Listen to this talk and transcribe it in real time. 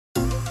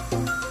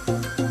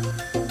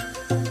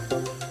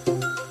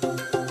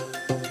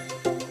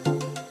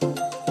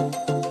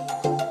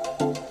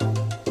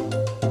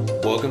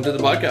Welcome to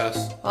the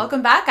podcast.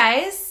 Welcome back,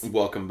 guys.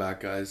 Welcome back,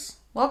 guys.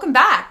 Welcome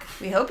back.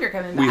 We hope you're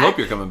coming back. We hope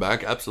you're coming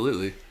back,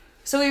 absolutely.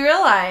 So we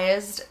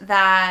realized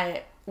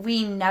that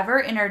we never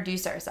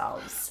introduce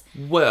ourselves.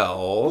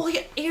 Well,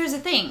 here's the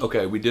thing.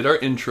 Okay, we did our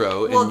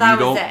intro, well, and that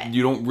was it.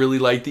 You don't really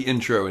like the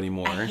intro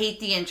anymore. I hate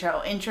the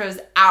intro. Intro's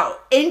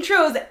out.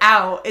 Intro's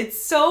out.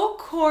 It's so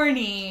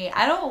corny.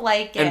 I don't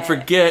like it. And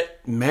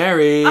forget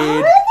married.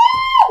 Oh,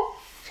 no!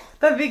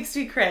 That makes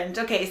me cringe.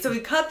 Okay, so we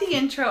cut the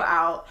intro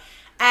out.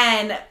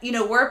 And, you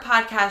know, we're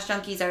podcast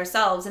junkies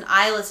ourselves, and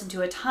I listen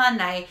to a ton.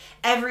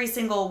 Every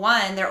single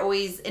one, they're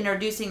always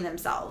introducing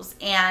themselves.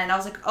 And I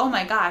was like, oh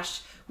my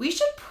gosh, we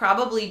should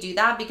probably do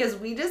that because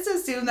we just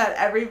assume that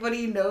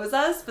everybody knows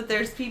us, but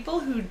there's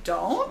people who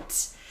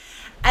don't.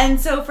 And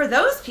so for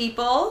those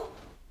people,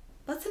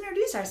 let's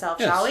introduce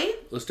ourselves, shall we?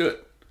 Let's do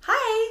it.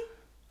 Hi.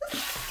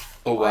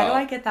 Oh, wow. Why do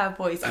I get that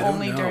voice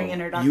only during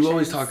introductions? You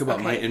always talk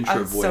about my intro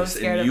I'm voice, so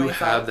scared and you of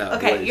myself. have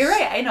that voice. Okay, you're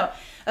right. I know.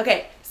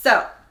 Okay,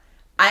 so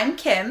I'm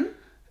Kim.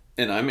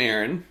 And I'm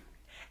Aaron.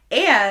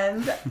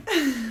 And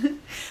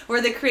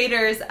we're the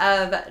creators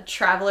of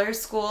Traveler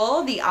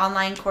School, the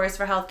online course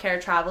for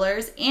healthcare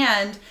travelers,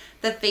 and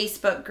the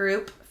Facebook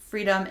group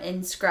Freedom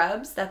in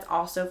Scrubs. That's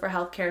also for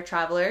healthcare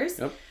travelers.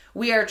 Yep.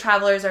 We are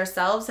travelers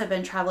ourselves, have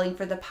been traveling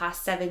for the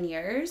past 7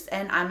 years,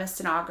 and I'm a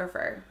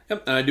stenographer.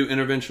 Yep, and I do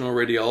interventional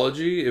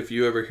radiology. If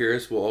you ever hear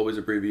us, we'll always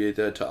abbreviate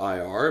that to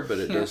IR, but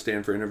it does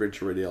stand for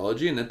interventional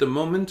radiology. And at the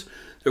moment,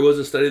 there was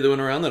a study that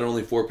went around that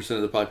only 4%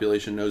 of the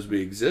population knows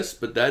we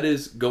exist, but that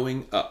is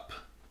going up.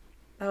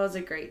 That was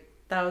a great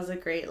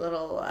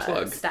little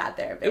stat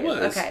there, babe. It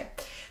was. Okay,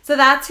 so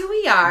that's who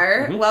we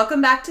are. Mm-hmm.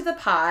 Welcome back to the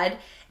pod.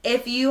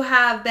 If you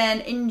have been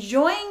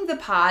enjoying the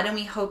pod, and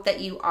we hope that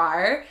you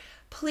are,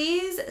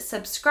 please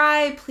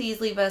subscribe.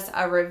 Please leave us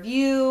a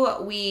review.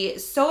 We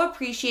so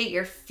appreciate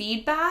your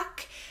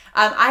feedback.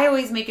 I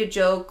always make a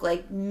joke,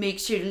 like, make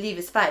sure to leave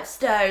us 5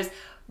 stars.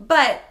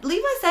 But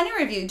leave us any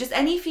review, just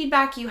any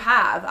feedback you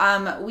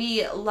have.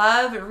 We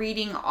love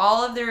reading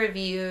all of the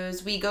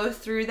reviews. We go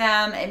through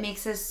them. It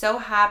makes us so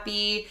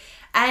happy.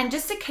 And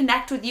just to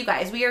connect with you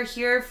guys. We are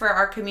here for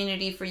our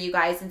community, for you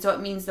guys. And so it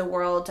means the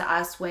world to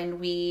us when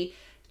we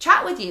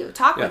chat with you,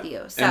 talk with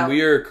you. So. And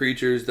we are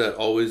creatures that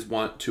always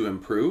want to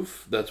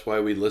improve. That's why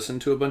we listen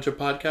to a bunch of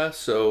podcasts.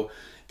 So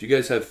if you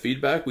guys have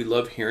feedback, we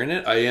love hearing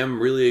it. I am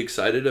really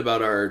excited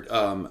about our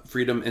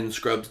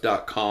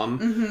freedominscrubs.com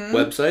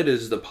website. It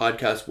is the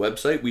podcast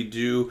website.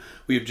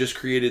 We've just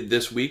created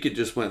this week, it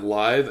just went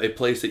live, a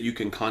place that you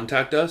can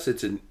contact us.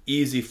 It's an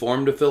easy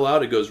form to fill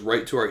out. It goes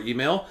right to our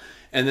email.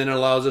 And then it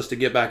allows us to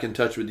get back in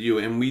touch with you.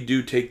 And we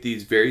do take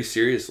these very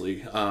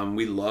seriously.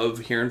 We love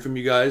hearing from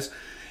you guys.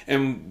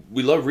 And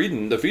we love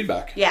reading the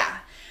feedback. Yeah.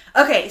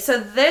 Okay, so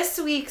this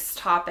week's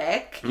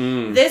topic,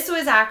 this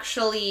was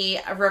actually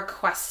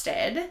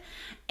requested.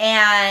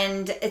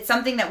 And it's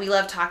something that we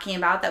love talking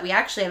about that we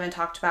actually haven't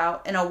talked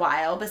about in a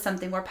while, but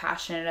something we're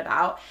passionate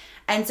about.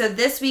 And so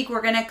this week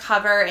we're going to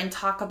cover and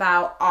talk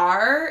about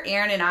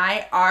Aaron and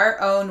I,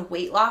 our own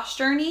weight loss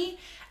journey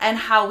and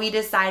how we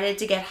decided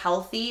to get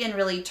healthy and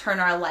really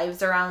turn our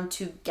lives around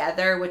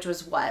together, which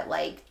was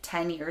like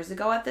 10 years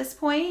ago at this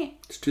point?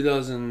 It's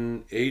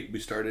 2008 we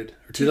started.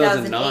 Or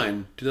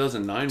 2009.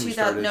 2009 we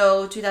started.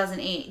 No,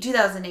 2008.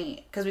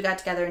 2008, because we got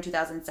together in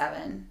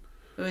 2007.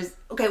 It was,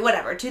 okay,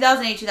 whatever.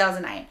 2008,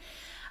 2009.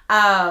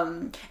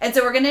 And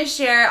so we're going to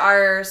share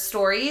our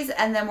stories,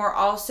 and then we're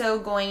also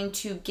going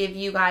to give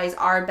you guys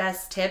our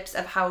best tips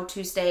of how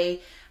to stay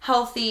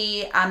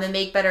healthy and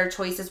make better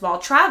choices while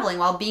traveling,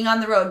 while being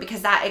on the road,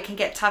 because it can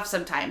get tough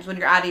sometimes when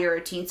you're out of your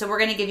routine. So we're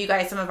going to give you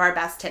guys some of our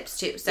best tips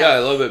too. So yeah, I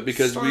love it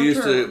because we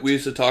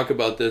used to talk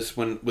about this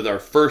with our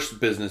first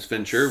business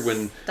venture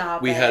when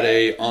we had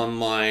a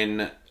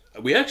online.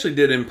 We actually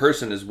did in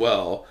person as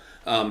well.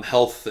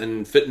 Health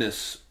and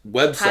fitness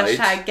website.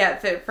 Hashtag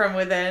get fit from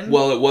within.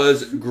 Well, it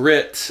was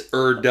Grit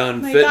or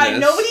Done Fitness. God,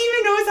 nobody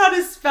even knows how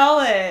to spell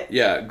it.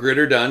 Yeah, Grit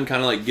or Done,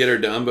 kind of like Get or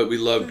Done, but we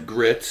loved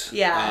Grit.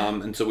 Yeah.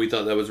 And so we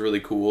thought that was really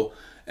cool.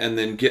 And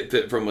then Get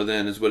Fit from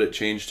Within is what it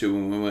changed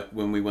to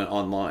when we went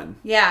online.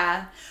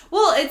 Yeah.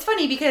 Well, it's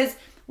funny because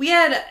we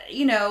had,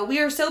 we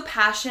were so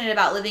passionate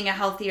about living a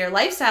healthier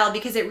lifestyle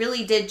because it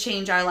really did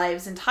change our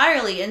lives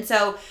entirely. And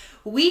so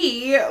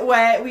we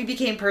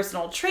became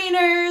personal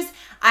trainers.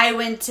 I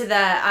went to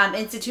the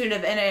Institute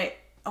of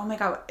Integration.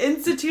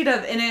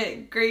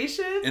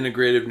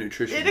 Integrative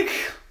Nutrition.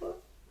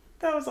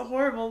 That was a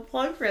horrible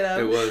plug for them.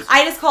 It was.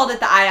 I just called it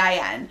the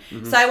IIN.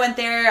 Mm-hmm. So I went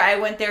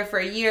there for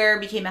a year,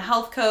 became a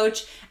health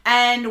coach,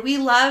 and we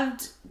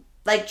loved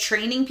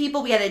training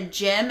people. We had a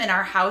gym in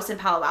our house in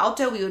Palo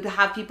Alto. We would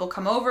have people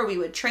come over. We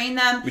would train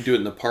them. We do it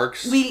in the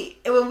parks.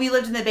 When we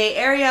lived in the Bay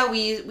Area,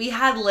 we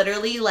had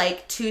literally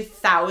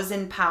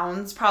 2,000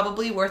 pounds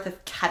probably worth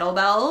of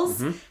kettlebells.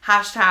 Mm-hmm.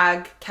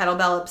 Hashtag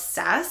kettlebell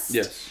obsessed.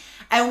 Yes.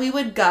 And we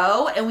would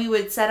go and we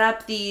would set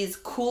up these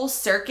cool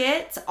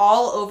circuits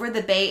all over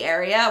the Bay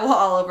Area. Well,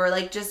 all over,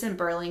 like just in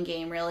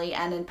Burlingame, really,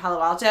 and in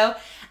Palo Alto.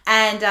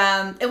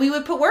 And we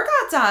would put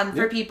workouts on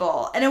for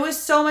people. And it was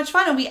so much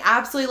fun. And we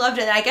absolutely loved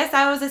it. And I guess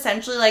that was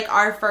essentially like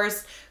our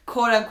first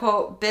quote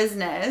unquote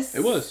business.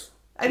 It was.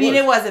 I mean,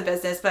 it was a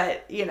business,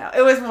 but, you know,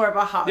 it was more of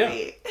a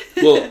hobby.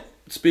 Yeah. Well,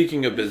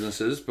 speaking of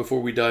businesses, before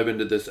we dive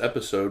into this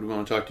episode, we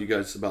want to talk to you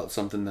guys about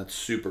something that's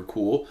super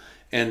cool.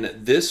 And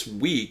this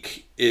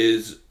week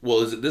is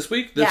it this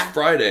week? This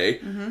Friday,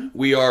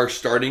 we are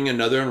starting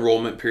another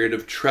enrollment period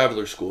of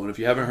Traveler School. And if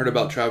you haven't heard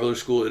about Traveler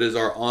School, it is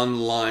our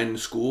online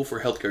school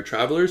for healthcare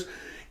travelers.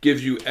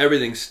 Gives you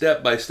everything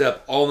step by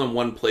step, all in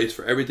one place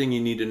for everything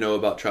you need to know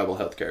about travel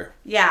healthcare.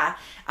 Yeah.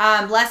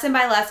 Lesson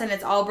by lesson,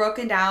 it's all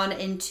broken down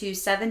into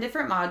 7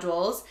 different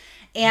modules.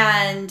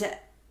 And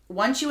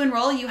once you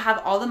enroll, you have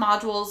all the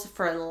modules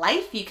for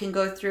life. You can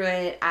go through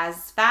it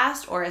as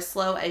fast or as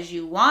slow as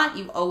you want.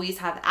 You always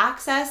have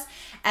access.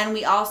 And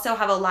we also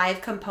have a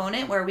live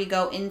component where we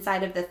go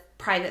inside of the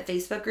private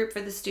Facebook group for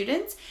the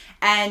students,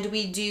 and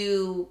we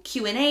do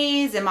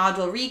Q&As and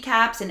module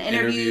recaps and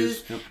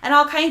interviews. And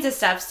all kinds of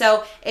stuff.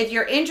 So if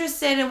you're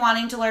interested in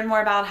wanting to learn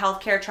more about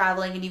healthcare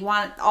traveling and you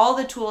want all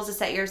the tools to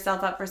set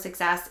yourself up for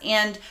success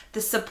and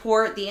the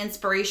support, the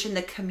inspiration,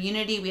 the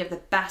community, we have the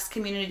best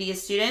community of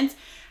students,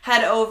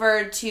 head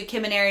over to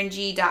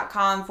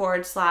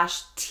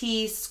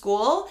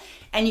KimandErinG.com/T-School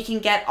and you can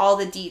get all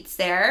the deets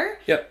there.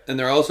 Yep. And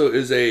there also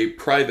is a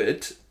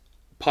private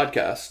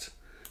podcast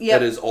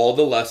that is all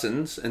the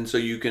lessons. And so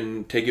you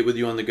can take it with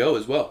you on the go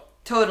as well.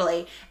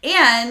 Totally.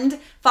 And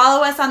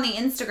follow us on the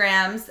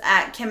Instagrams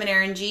at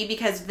KimandErinG,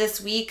 because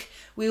this week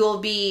we will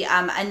be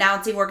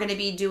announcing we're going to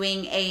be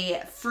doing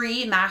a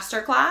free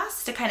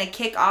masterclass to kind of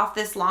kick off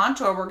this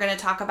launch, or we're going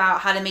to talk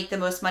about how to make the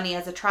most money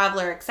as a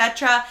traveler,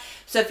 etc.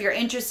 So if you're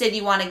interested,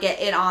 you want to get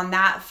in on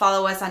that,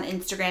 follow us on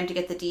Instagram to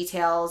get the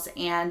details,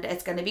 and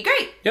it's going to be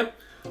great. Yep.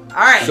 All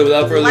right. So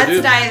without further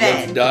ado,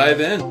 let's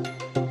dive in.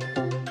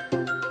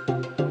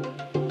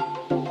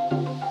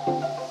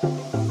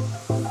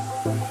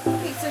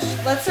 Okay, so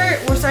let's start.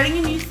 We're starting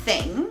a new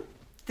thing,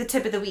 the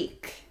tip of the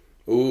week.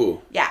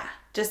 Ooh. Yeah,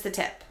 just the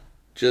tip.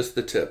 Just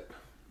the tip.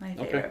 My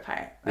favorite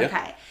part. Yeah.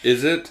 Okay.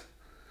 Is it?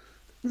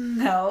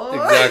 No.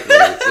 Exactly.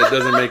 It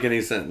doesn't make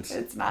any sense.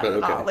 It's not at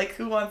all. Like,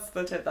 who wants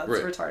the tip? That's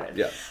retarded.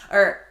 Yeah.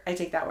 Or, I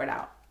take that word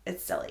out.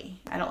 It's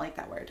silly. I don't like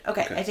that word.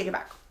 Okay. I take it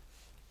back.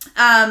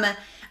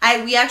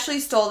 We actually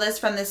stole this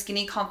from the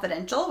Skinny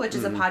Confidential, which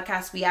is a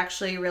podcast we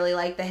actually really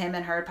like. The Him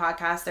and Her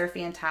podcast. They're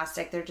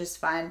fantastic. They're just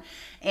fun.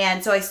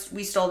 And so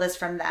we stole this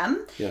from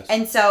them. Yes.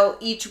 And so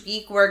each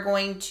week we're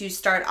going to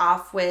start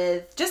off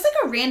with just like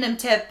a random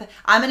tip.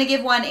 I'm going to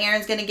give one,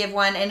 Erin's going to give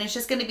one, and it's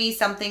just going to be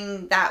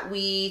something that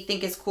we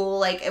think is cool,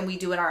 like, and we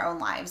do in our own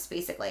lives,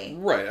 basically.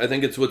 Right. I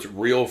think it's what's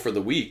real for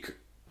the week.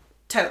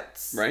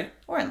 Totes. Right?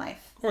 Or in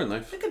life. Or in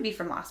life. It could be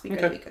from last week or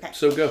the week. Okay.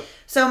 So go.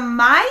 So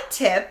my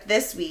tip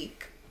this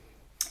week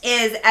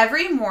is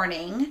every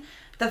morning,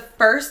 the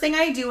first thing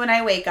I do when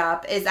I wake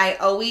up is I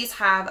always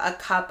have a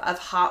cup of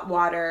hot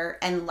water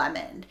and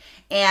lemon.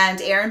 And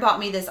Erin bought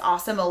me this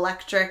awesome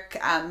electric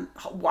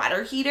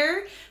water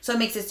heater. So it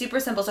makes it super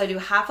simple. So I do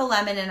half a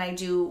lemon and I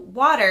do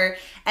water.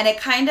 And it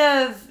kind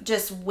of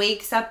just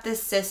wakes up the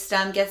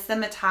system, gets the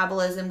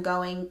metabolism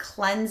going,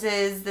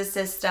 cleanses the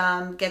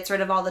system, gets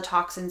rid of all the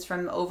toxins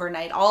from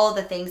overnight, all of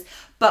the things.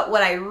 But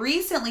what I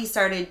recently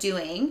started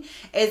doing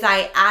is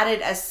I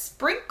added a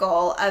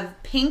sprinkle of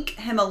pink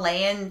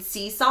Himalayan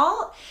sea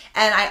salt.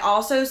 And I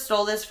also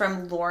stole this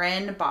from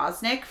Lauren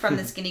Bosnick from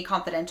the Skinny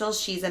Confidential.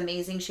 She's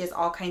amazing. She has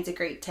all kinds of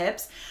great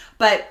tips.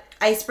 But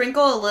I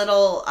sprinkle a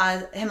little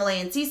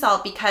Himalayan sea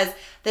salt because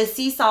the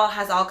sea salt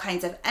has all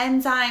kinds of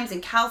enzymes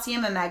and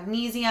calcium and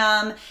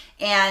magnesium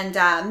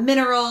and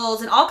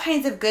minerals and all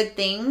kinds of good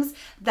things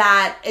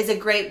that is a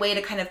great way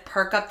to kind of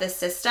perk up the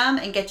system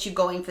and get you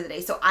going for the day.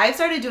 So I've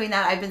started doing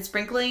that. I've been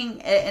sprinkling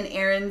it in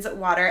Erin's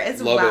water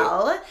as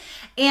well.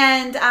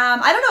 And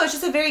I don't know, it's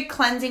just a very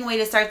cleansing way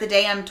to start the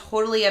day. I'm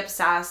totally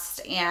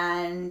obsessed,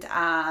 and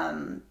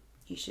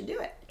you should do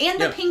it. And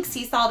the pink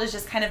sea salt is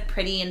just kind of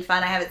pretty and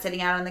fun. I have it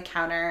sitting out on the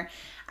counter,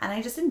 and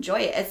I just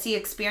enjoy it. It's the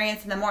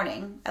experience in the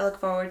morning. I look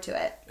forward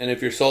to it. And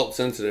if you're salt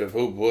sensitive,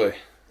 oh boy,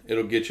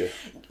 it'll get you.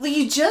 Well,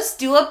 you just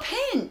do a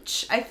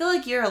pinch. I feel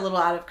like you're a little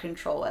out of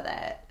control with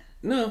it.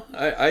 No,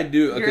 I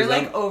do. You're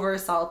like over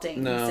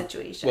salting the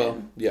situation.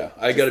 Well, yeah,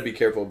 I got to be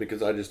careful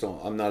because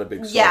I'm not a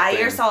big salt fan.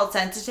 you're salt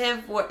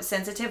sensitive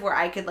where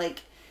I could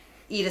like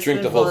eat a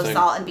spoonful of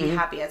salt and be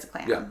happy as a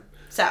clam. Yeah.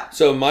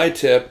 So my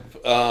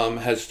tip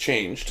has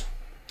changed.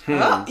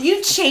 Oh,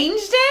 you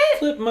changed it?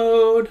 Flip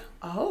mode.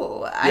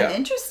 Oh, I'm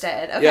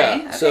interested. Okay.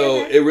 Yeah.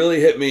 So it really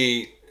hit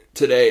me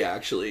today,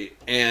 actually.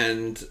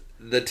 And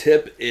the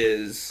tip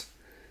is,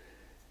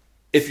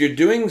 if you're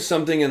doing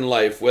something in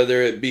life,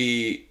 whether it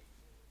be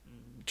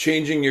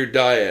changing your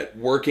diet,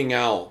 working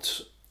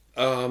out,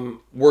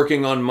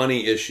 working on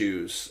money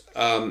issues,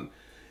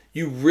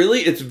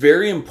 it's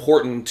very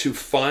important to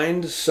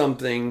find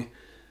something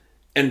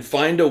and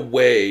find a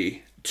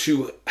way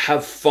to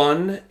have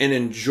fun and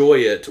enjoy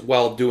it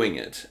while doing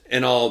it.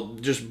 And I'll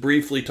just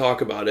briefly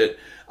talk about it.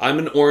 I'm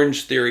an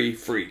Orange Theory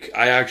freak.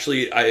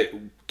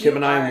 Kim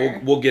and I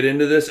will get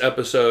into this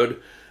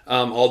episode,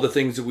 all the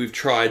things that we've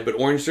tried, but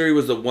Orange Theory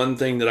was the one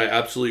thing that I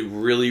absolutely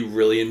really,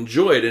 really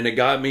enjoyed, and it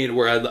got me to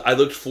where I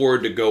looked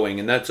forward to going.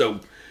 And that's a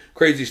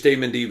crazy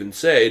statement to even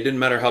say. It didn't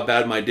matter how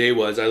bad my day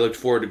was, I looked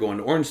forward to going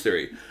to Orange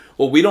Theory.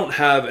 Well, we don't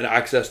have an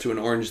access to an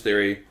Orange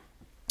Theory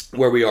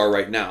where we are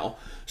right now.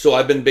 So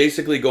I've been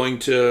basically going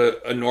to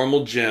a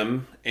normal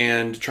gym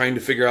and trying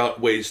to figure out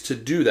ways to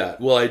do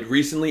that. Well, I'd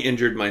recently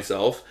injured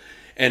myself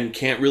and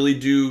can't really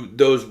do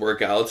those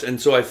workouts.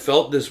 And so I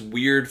felt this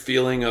weird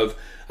feeling of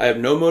I have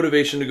no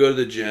motivation to go to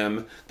the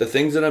gym. The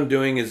things that I'm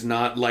doing is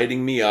not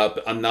lighting me up.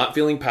 I'm not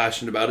feeling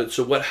passionate about it.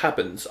 So what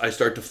happens? I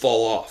start to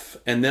fall off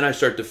and then I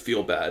start to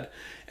feel bad.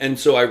 And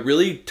so I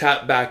really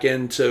tap back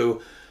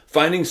into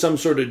finding some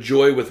sort of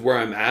joy with where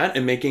I'm at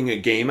and making a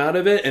game out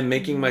of it and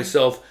making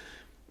myself,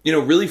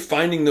 really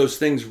finding those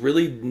things,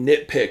 really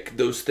nitpick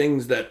those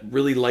things that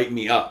really light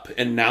me up.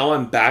 And now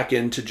I'm back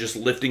into just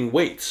lifting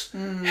weights,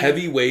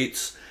 heavy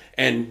weights,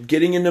 and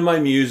getting into my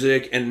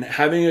music and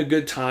having a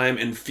good time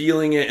and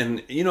feeling it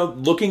and,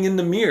 looking in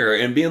the mirror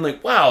and being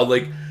like, wow,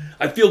 like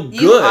I feel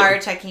good. You are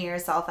checking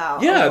yourself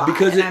out. Yeah, a lot,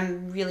 because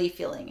I'm really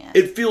feeling it.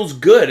 It feels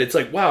good. It's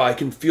like, wow, I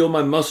can feel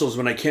my muscles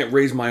when I can't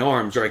raise my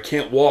arms or I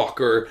can't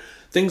walk or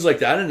things like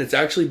that, and it's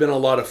actually been a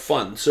lot of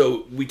fun.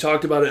 So we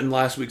talked about it in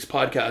last week's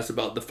podcast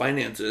about the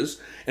finances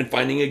and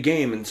finding a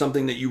game and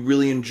something that you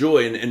really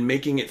enjoy and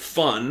making it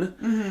fun.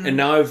 And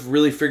now I've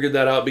really figured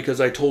that out because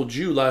I told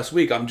you last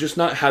week I'm just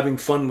not having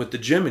fun with the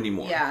gym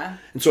anymore. Yeah.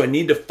 And so I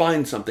need to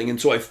find something,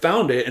 and so I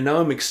found it, and now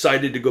I'm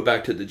excited to go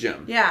back to the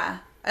gym. Yeah,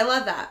 I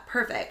love that.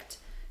 Perfect.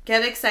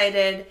 Get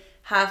excited,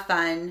 have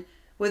fun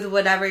with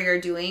whatever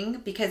you're doing,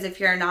 because if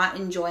you're not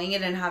enjoying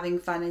it and having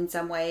fun in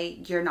some way,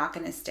 you're not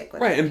going to stick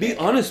with it. Right, and be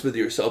honest with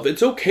yourself.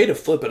 It's okay to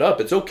flip it up.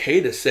 It's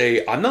okay to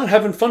say, I'm not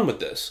having fun with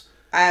this.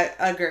 I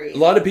agree. A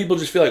lot of people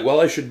just feel like,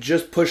 well, I should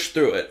just push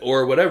through it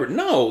or whatever.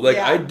 No,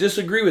 I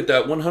disagree with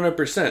that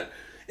 100%.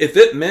 If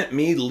it meant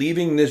me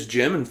leaving this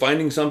gym and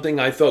finding something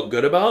I felt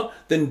good about,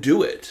 then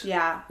do it.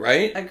 Yeah.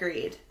 Right?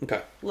 Agreed.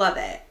 Okay. Love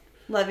it.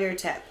 Love your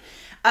tip.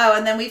 Oh,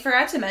 and then we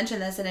forgot to mention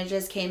this, and it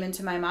just came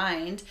into my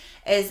mind,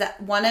 is that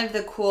one of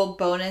the cool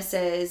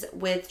bonuses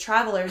with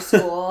Traveler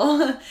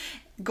School,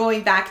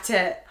 going back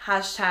to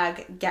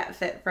hashtag Get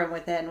Fit From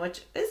Within,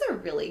 which is a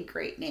really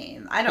great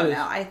name. I don't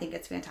know. I think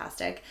it's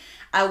fantastic.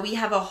 We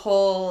have a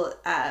whole,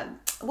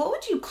 what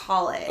would you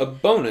call it? A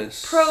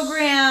bonus.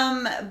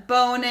 Program,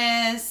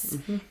 bonus.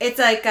 It's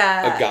like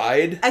a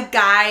guide. A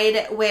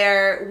guide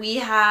where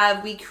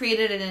we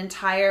created an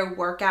entire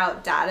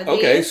workout database.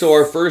 Okay, so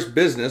our first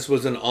business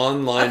was an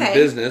online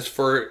business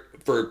for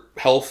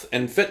health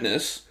and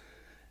fitness.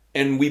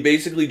 And we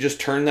basically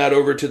just turned that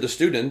over to the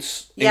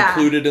students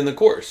included in the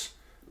course.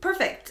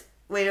 Perfect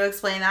way to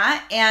explain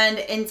that. And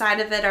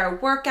inside of it are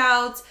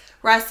workouts,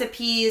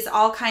 recipes,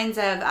 all kinds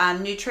of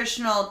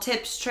nutritional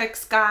tips,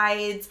 tricks,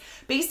 guides,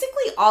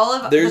 basically all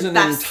of There's the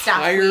best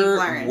stuff we've learned.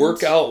 There's an entire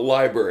workout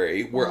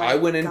library where I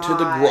went into the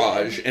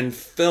garage and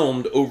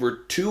filmed over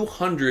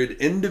 200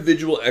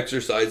 individual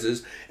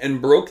exercises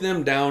and broke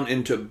them down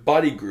into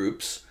body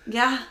groups.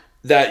 Yeah.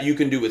 That you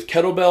can do with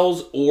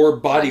kettlebells or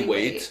body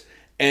weight.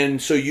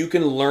 And so you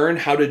can learn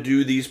how to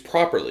do these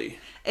properly.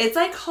 It's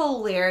like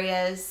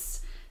hilarious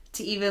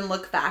to even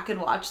look back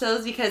and watch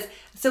those, because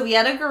so we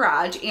had a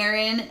garage.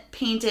 Aaron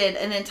painted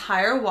an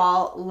entire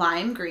wall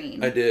lime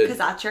green. I did. Because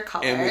that's your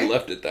color. And we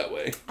left it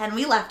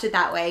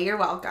that way. You're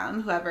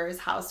welcome, whoever's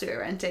house we were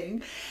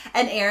renting.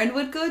 And Aaron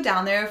would go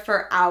down there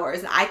for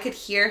hours, and I could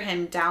hear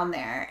him down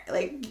there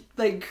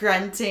like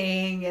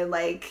grunting and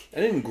like...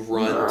 I didn't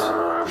grunt.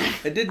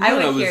 I didn't. I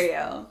would hear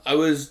you. I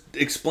was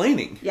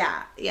explaining.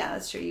 Yeah,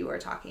 that's true. You were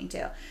talking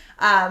too.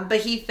 But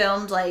he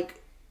filmed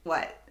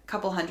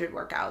couple hundred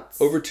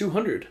workouts. Over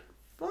 200.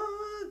 Fuck,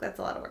 that's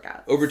a lot of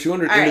workouts. Over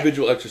 200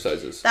 individual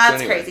exercises.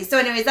 That's crazy. So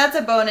anyways, that's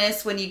a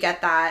bonus when you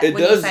get that.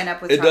 You sign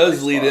up with Traveler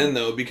School. Lead in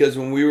though, because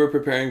when we were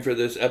preparing for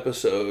this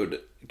episode,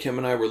 Kim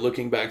and I were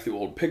looking back through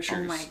old pictures.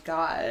 Oh my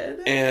God.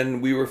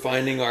 And we were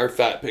finding our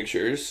fat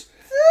pictures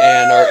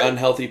and our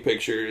unhealthy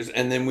pictures.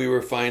 And then we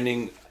were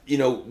finding...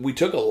 we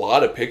took a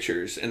lot of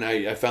pictures, and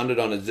I found it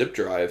on a zip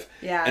drive.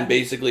 Yeah. And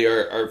basically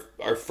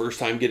our first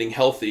time getting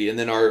healthy, and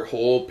then our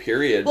whole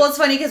period. Well, it's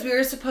funny because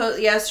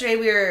yesterday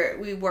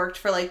we worked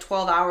for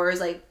 12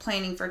 hours,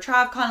 planning for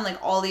TravCon,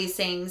 all these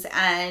things,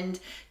 and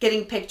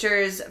getting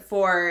pictures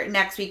for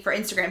next week for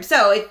Instagram.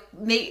 So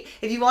if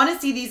you want to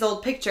see these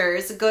old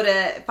pictures,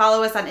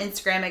 follow us on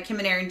Instagram at Kim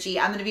and Aaron G.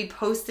 I'm going to be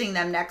posting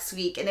them next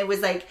week. And it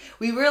was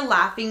we were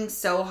laughing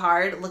so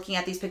hard looking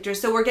at these pictures.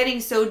 So we're getting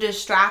so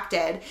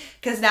distracted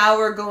because now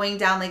we're going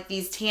down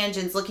these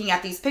tangents looking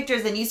at these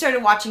pictures, and you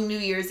started watching New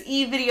Year's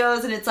Eve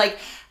videos, and it's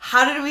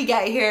how did we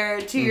get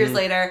here 2 years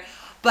later?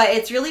 But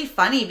it's really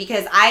funny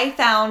because I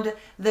found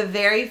the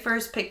very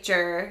first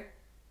picture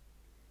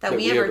that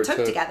we ever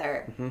took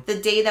together. Mm-hmm. The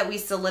day that we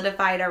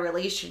solidified our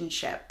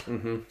relationship.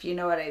 Mm-hmm. If you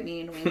know what I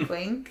mean, wink,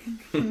 wink.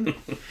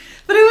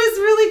 But it was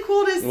really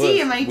cool to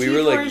see. And my teeth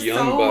were like young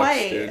so bucks,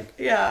 white. Dude.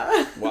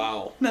 Yeah.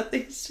 Wow.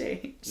 Nothing's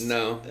changed.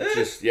 No,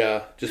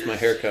 just my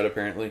haircut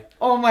apparently.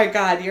 Oh my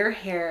God, your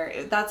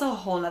hair. That's a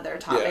whole nother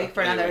topic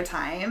for another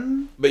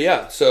time. But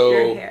yeah, so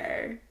your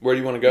hair. Where do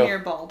you want to go? Your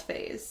bald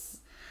face.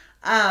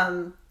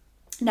 Now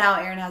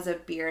Aaron has a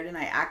beard, and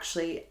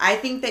I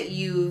think that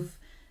you've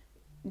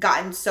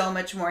gotten so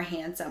much more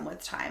handsome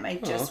with time. I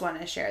just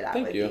want to share that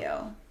with you.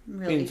 I'm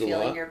really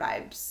feeling your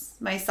vibes.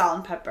 My salt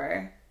and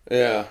pepper.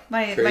 Yeah.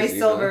 My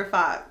silver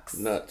fox.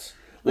 Nuts.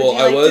 Well,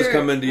 I was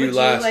coming to you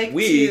last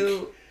week,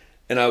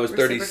 and I was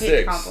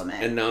 36,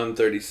 and now I'm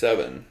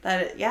 37.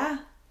 Yeah.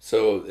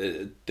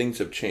 So things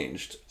have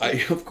changed.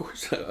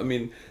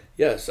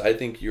 Yes, I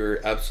think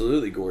you're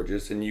absolutely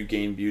gorgeous, and you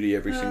gain beauty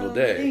every single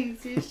day.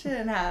 Thanks, you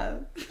shouldn't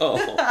have. Oh.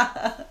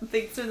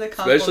 Thanks for the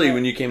compliment. Especially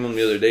when you came home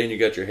the other day and you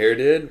got your hair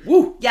did.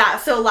 Woo! Yeah,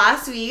 so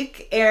last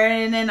week,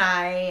 Aaron, we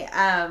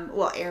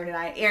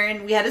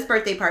had his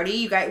birthday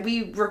party.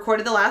 We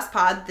recorded the last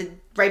pod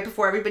right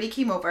before everybody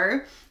came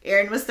over.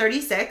 Aaron was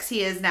 36.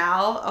 He is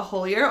now a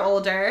whole year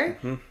older.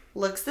 Mm-hmm.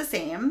 Looks the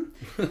same.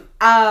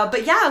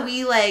 But yeah,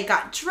 we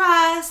got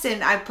dressed,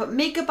 and I put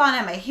makeup on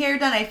and my hair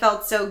done. I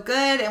felt so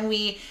good, and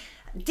we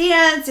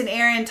danced, and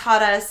Aaron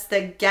taught us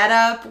the get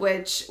up,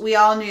 which we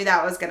all knew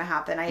that was going to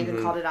happen. I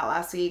even called it out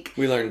last week.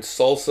 We learned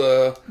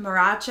salsa,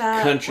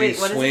 maracha, country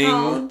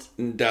swing.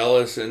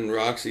 Dallas and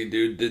Roxy,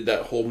 did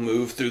that whole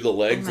move through the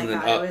legs and then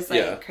up. It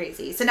was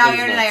crazy. So now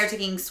Aaron and I are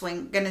going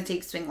to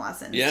take swing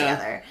lessons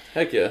together.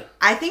 Heck yeah.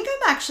 I think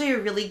I'm actually a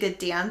really good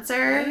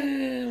dancer.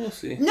 We'll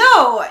see.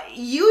 No,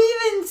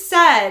 you even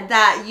said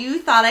that you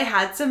thought I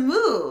had some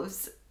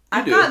moves.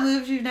 I've got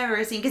moves you've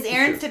never seen, because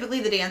Aaron's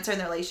typically the dancer in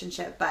the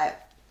relationship,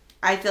 but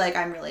I feel like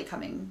I'm really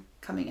coming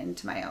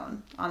into my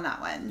own on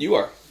that one. You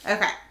are.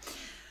 Okay.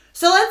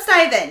 So let's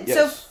dive in. Yes.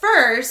 So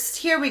first,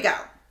 here we go.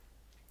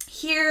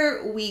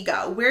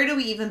 Where do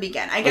we even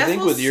begin? I guess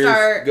we'll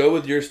start. Go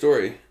with your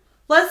story.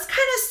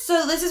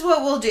 So this is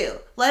what we'll do.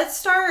 Let's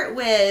start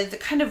with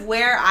kind of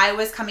where I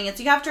was coming in.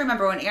 So you have to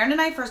remember, when Aaron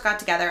and I first got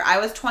together, I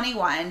was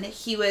 21.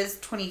 He was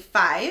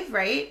 25,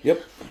 right?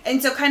 Yep.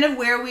 And so kind of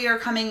where we are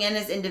coming in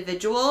as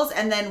individuals,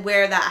 and then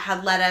where that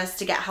had led us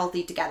to get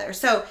healthy together.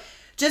 So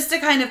just to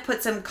kind of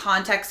put some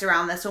context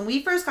around this, when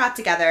we first got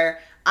together,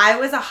 I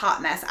was a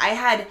hot mess.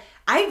 I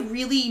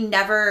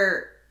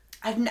never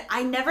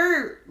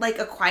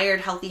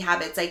acquired healthy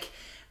habits.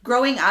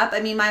 Growing up,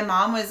 my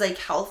mom was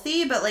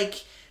healthy, but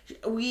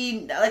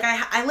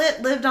I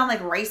lived on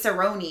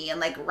rice-a-roni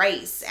and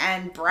rice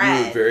and bread.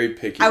 You were very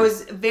picky. I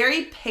was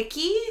very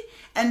picky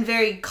and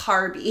very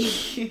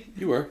carby.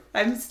 You were.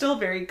 I'm still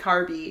very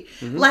carby,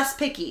 less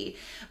picky,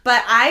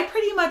 but I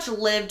pretty much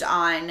lived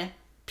on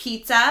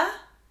pizza,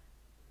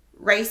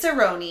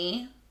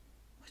 rice-a-roni,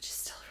 which is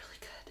still really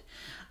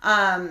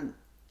good.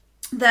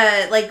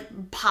 The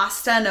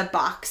pasta in a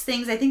box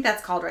things. I think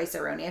that's called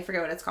rice-a-roni. I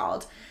forget what it's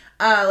called.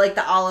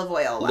 The olive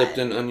oil one.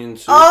 Lipton onion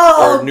soup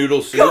or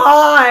noodle soup.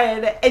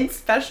 God! And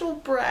special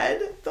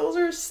bread. Those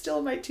are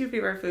still my two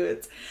favorite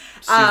foods.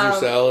 Caesar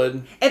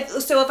salad.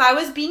 If I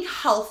was being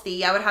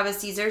healthy, I would have a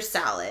Caesar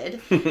salad.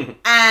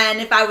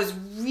 And if I was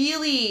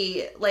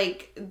really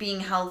being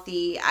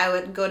healthy, I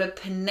would go to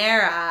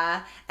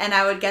Panera and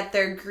I would get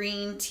their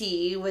green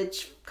tea,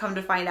 which come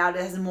to find out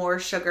it has more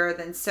sugar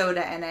than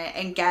soda in it,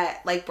 and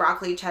get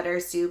broccoli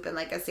cheddar soup and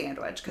a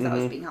sandwich because I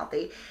was being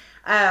healthy.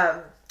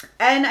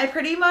 And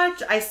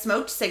I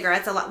smoked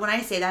cigarettes a lot. When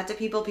I say that to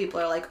people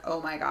are like, oh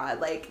my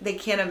God, they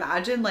can't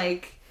imagine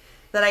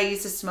that I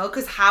used to smoke,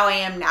 because how I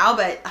am now,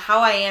 but how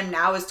I am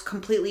now is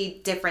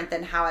completely different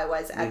than how I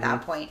was at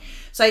that point.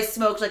 So I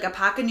smoked a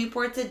pack of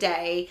Newports a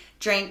day,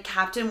 drank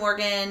Captain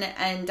Morgan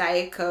and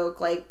Diet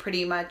Coke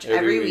pretty much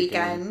every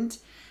weekend.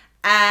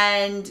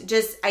 And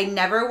I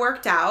never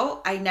worked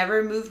out. I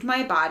never moved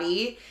my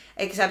body,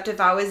 except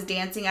if I was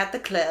dancing at the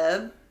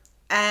club.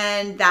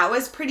 And that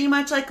was pretty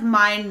much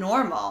my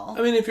normal.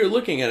 If you're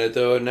looking at it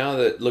though, now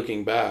that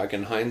looking back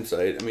in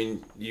hindsight,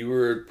 you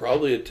were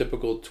probably a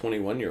typical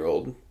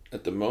 21-year-old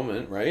at the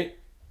moment, right?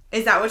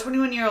 Is that what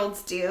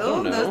 21-year-olds do? I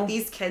don't know.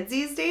 These kids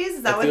these days?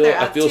 Is that what they're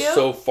up to? I feel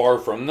so far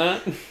from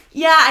that.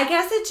 Yeah, I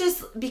guess it's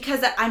just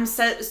because I'm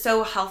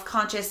so health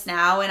conscious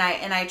now, and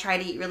I try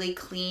to eat really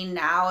clean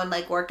now and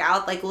work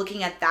out.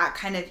 Looking at that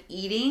kind of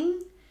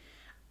eating,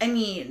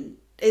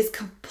 is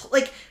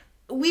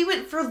we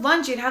went for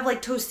lunch. You'd have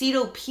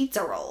Tostito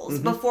pizza rolls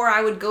before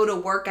I would go to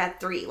work at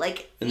 3.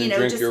 And then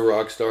drink your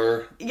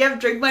Rockstar. Yeah,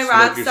 drink my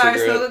Rockstar,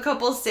 smoke a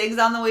couple cigs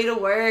on the way to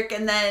work,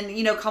 and then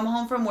come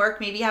home from work,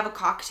 maybe have a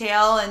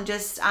cocktail, and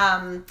just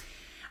I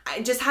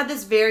just had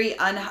very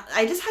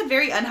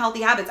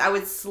unhealthy habits. I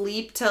would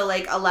sleep till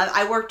 11.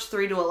 I worked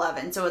 3 to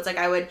 11, so it's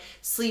I would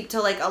sleep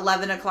till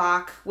 11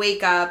 o'clock,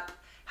 wake up,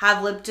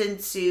 have Lipton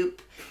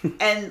soup,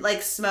 and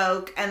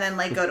smoke, and then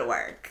go to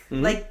work.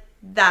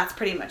 That's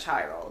pretty much how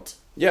I rolled.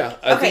 Yeah.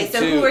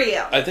 Who are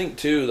you? I think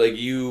too,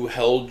 you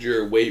held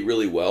your weight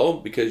really well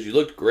because you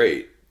looked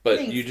great. but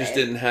Thanks, you just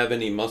babe. didn't have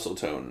any muscle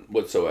tone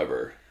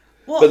whatsoever.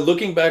 Well, But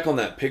looking back on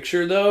that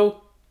picture,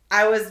 though,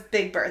 I was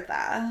Big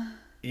Bertha.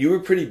 you were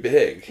pretty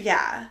big.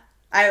 Yeah,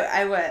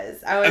 I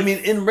was. I mean,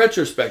 in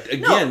retrospect,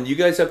 again, you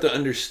guys have to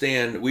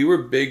understand, we were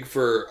big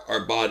for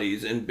our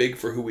bodies and big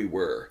for who we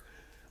were.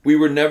 We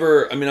were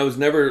never, I mean, I was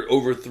never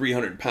over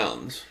 300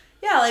 pounds.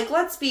 Yeah, like,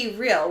 let's be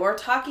real. We're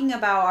talking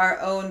about our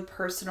own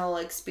personal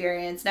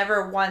experience.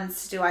 Never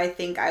once do I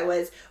think I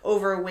was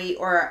overweight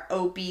or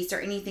obese or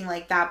anything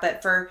like that.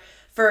 But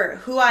for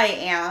who I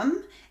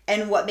am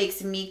and what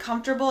makes me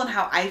comfortable and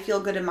how I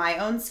feel good in my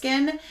own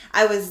skin,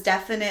 I was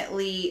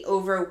definitely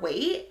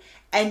overweight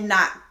and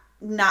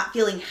not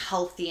feeling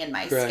healthy in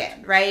my Correct.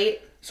 skin, right?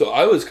 So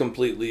I was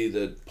completely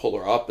the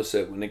polar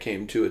opposite when it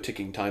came to a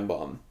ticking time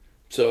bomb.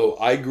 So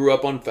I grew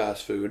up on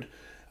fast food,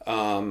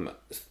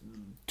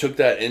 took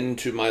that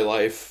into my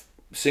life,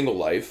 single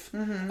life.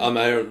 I'll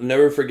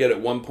never forget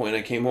at one point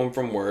I came home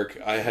from work.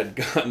 I had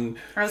gotten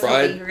I was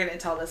hoping you were going to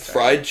tell this story.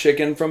 fried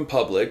chicken from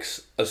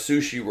Publix, a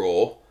sushi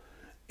roll,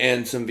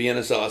 and some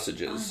Vienna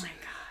sausages. Oh my God.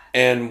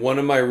 And one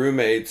of my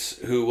roommates,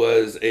 who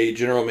was a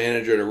general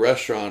manager at a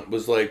restaurant,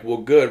 was like, well,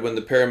 good, when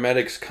the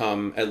paramedics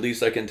come, at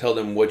least I can tell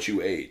them what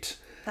you ate.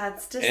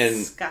 That's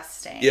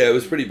disgusting. Yeah, it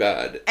was pretty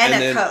bad. And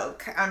then,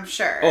 Coke, I'm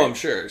sure. Oh, I'm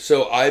sure.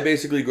 So I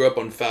basically grew up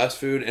on fast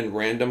food and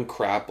random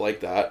crap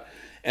like that.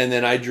 And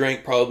then I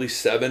drank probably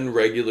 7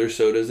 regular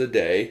sodas a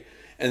day.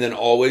 And then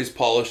always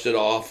polished it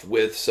off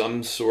with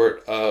some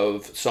sort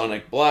of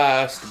Sonic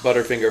Blast,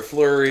 Butterfinger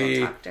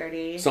Flurry. Don't talk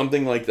dirty.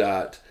 Something like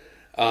that.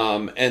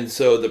 And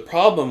so the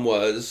problem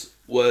was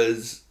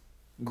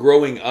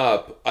growing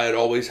up, I had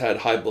always had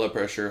high blood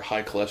pressure,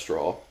 high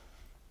cholesterol.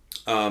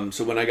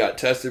 So when I got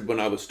tested when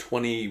I was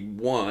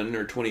 21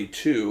 or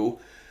 22,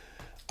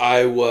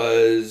 I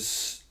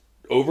was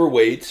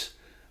overweight.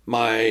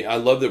 I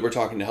love that we're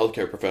talking to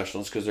healthcare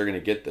professionals because they're going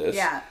to get this.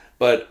 Yeah.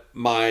 But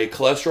my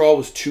cholesterol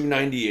was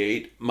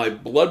 298. My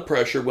blood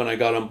pressure when I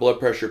got on blood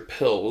pressure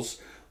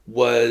pills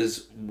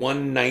was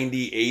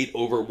 198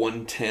 over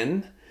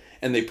 110.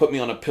 And they put me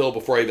on a pill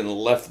before I even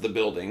left the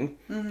building.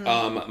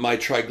 My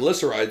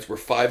triglycerides were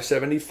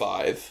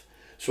 575.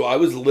 So I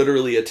was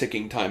literally a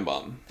ticking time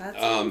bomb.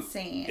 That's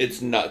insane.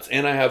 It's nuts.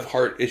 And I have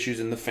heart issues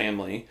in the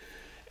family.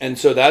 And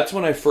so that's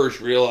when I first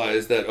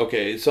realized that,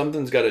 okay,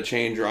 something's got to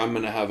change or I'm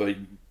going to have a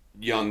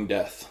young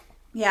death.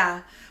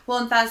 Yeah. Well,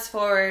 and fast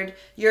forward,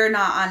 you're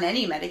not on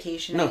any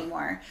medication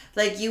anymore.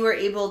 Like, you were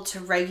able to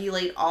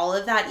regulate all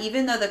of that.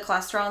 Even though the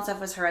cholesterol and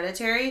stuff was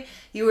hereditary,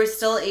 you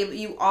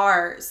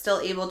are still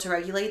able to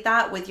regulate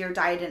that with your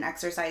diet and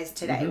exercise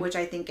today, which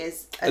I think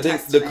is a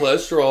testament. The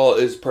cholesterol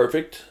is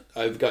perfect.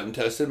 I've gotten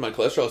tested. My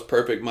cholesterol is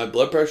perfect. My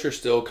blood pressure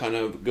still kind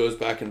of goes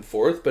back and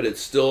forth, but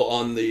it's still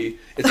on a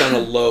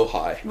low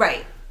high.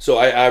 Right. So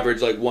I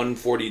average like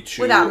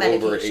 142 without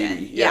over medication.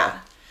 80. Yeah.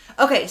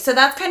 Okay, so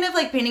that's kind of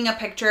like painting a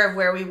picture of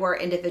where we were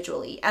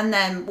individually. And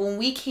then when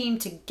we came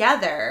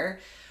together,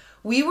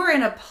 we were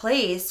in a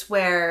place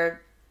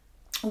where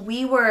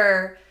we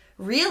were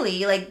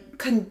really like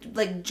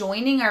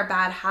joining our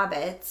bad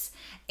habits,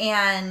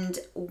 and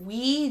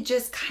we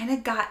just kind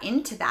of got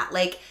into that.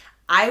 Like,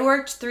 I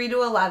worked 3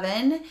 to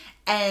 11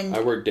 and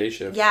I worked day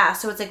shift. Yeah,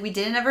 so it's like we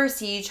didn't ever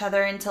see each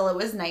other until it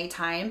was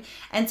nighttime.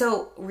 And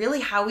so really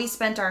how we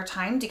spent our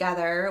time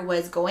together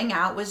was going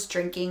out, was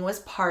drinking, was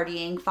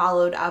partying,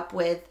 followed up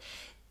with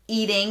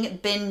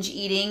binge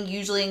eating,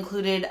 usually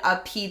included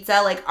a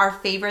pizza. Like, our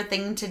favorite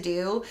thing to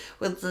do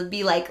would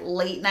be like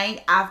late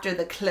night after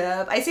the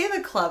club. I say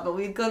the club, but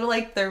we'd go to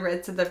like the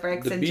Ritz and the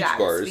Bricks and beach Jack's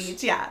bars.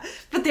 Beach. Yeah.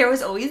 But there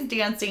was always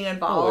dancing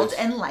involved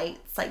and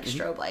lights, like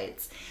strobe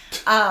lights.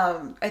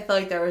 I feel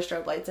like there were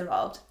strobe lights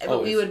involved.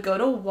 But we would go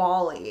to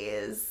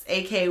Wally's,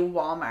 aka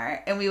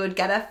Walmart, and we would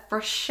get a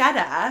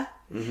bruschetta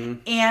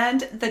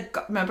and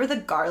remember the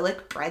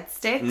garlic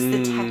breadsticks,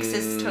 the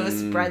Texas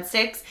toast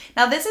breadsticks.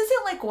 Now, this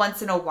isn't like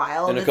once in a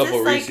while. And this a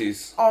couple is like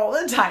Reese's. all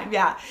the time.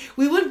 Yeah,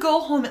 we would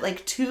go home at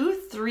like 2,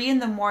 3 in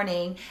the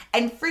morning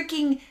and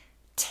freaking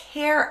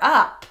tear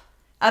up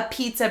a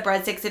pizza,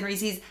 breadsticks, and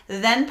Reese's,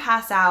 then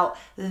pass out,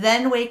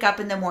 then wake up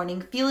in the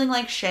morning feeling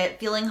like shit,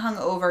 feeling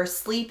hungover,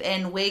 sleep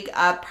in, wake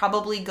up,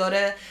 probably go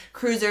to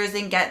Cruisers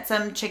and get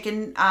some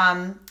chicken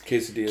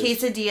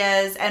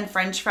quesadillas and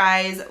French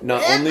fries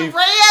Not with only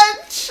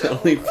ranch. Not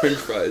only French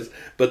fries,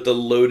 but the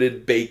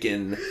loaded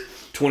bacon,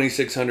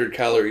 2,600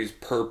 calories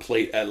per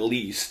plate at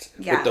least,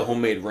 with the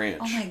homemade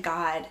ranch. Oh my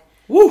God.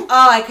 Woo!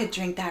 Oh, I could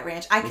drink that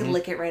ranch. I could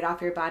lick it right off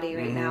your body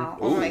right now.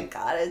 Oh my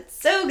God, it's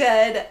so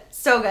good.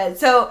 So good.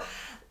 So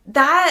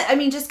that, I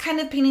mean, just kind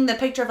of painting the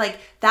picture of like,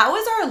 that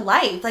was our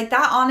life. Like,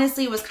 that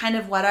honestly was kind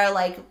of what our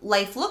like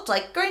life looked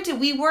like.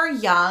 Granted, we were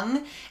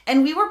young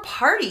and we were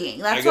partying.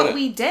 That's what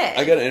we did.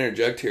 I gotta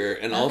interject here.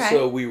 And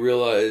also we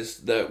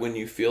realized that when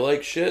you feel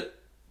like shit,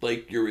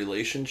 like your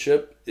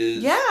relationship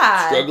is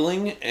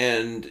struggling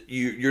and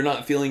you're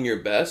not feeling your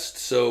best.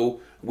 So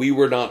we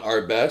were not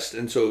our best.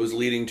 And so it was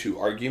leading to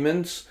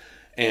arguments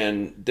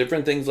And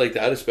different things like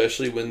that,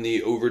 especially when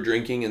the over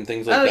drinking and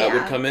things like that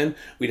would come in.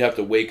 We'd have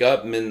to wake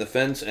up, mend the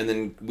fence, and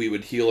then we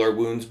would heal our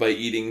wounds by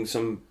eating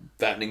some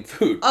fattening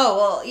food. Oh,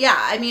 well, yeah.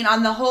 I mean,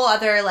 on the whole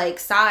other, like,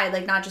 side,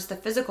 like, not just the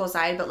physical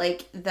side, but,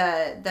 like,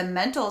 the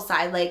mental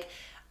side, like,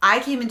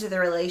 I came into the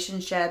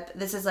relationship,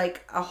 this is,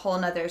 like, a whole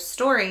nother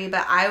story,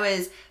 but I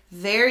was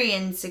very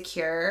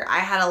insecure. I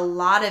had a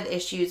lot of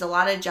issues, a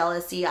lot of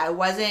jealousy. I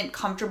wasn't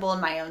comfortable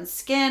in my own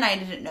skin. I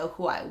didn't know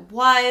who I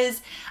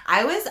was.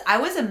 I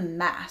was a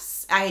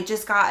mess. I had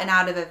just gotten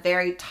out of a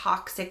very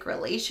toxic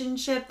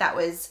relationship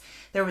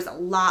there was a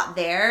lot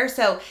there.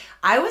 So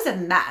I was a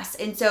mess.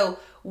 And so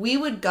we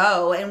would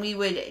go and we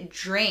would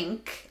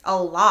drink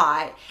a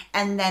lot,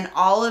 and then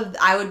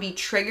I would be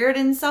triggered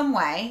in some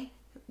way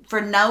for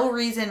no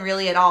reason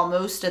really at all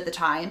most of the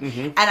time.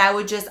 And I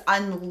would just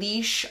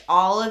unleash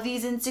all of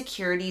these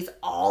insecurities,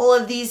 all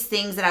of these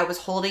things that I was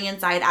holding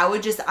inside. I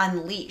would just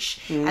unleash.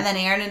 And then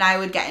Aaron and I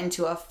would get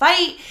into a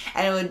fight,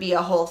 and it would be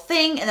a whole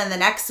thing. And then the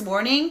next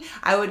morning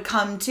I would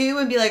come to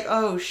and be like,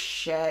 oh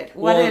shit,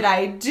 what did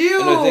I do?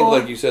 And I think,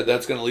 like you said,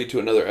 that's going to lead to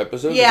another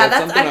episode. Yeah,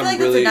 I feel like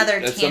that's another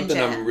tangent. That's something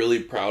I'm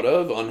really proud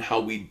of on how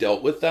we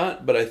dealt with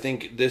that. But I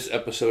think this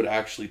episode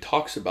actually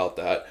talks about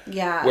that.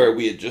 Yeah. Where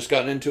we had just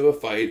gotten into a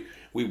fight.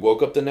 We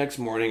woke up the next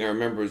morning. I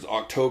remember it was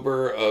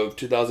October of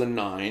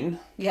 2009.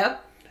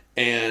 Yep.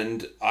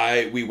 And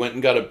we went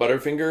and got a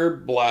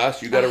Butterfinger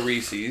Blast. You got a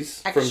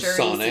Reese's from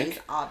Sonic.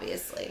 Reese's,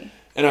 obviously.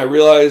 And I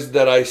realized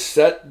that I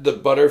set the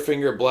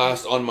Butterfinger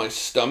Blast on my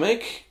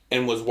stomach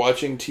and was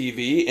watching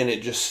TV, and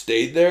it just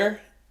stayed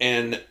there.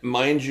 And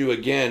mind you,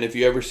 again, if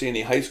you ever see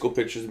any high school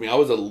pictures of me, I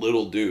was a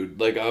little dude.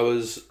 Like, I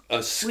was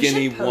a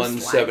skinny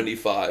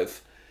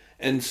 175.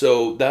 And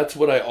so that's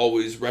what I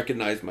always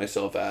recognized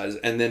myself as.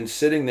 And then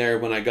sitting there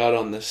when I got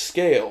on the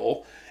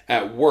scale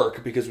at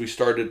work, because we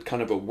started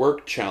kind of a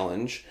work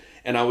challenge,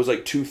 and I was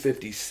like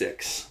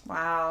 256.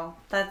 Wow.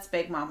 That's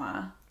big,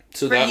 mama.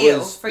 So that's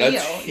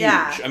huge.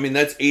 Yeah. I mean,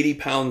 that's 80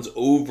 pounds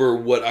over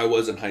what I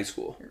was in high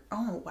school.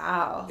 Oh,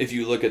 wow. If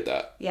you look at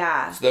that.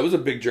 Yeah. So that was a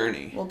big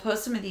journey. We'll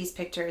post some of these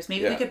pictures.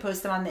 Maybe we could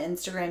post them on the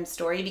Instagram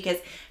story, because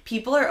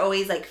people are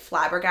always like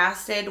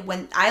flabbergasted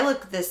when I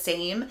look the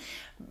same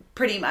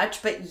pretty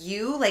much, but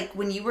you, like,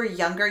 when you were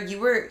younger,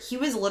 he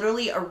was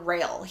literally a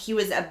rail. He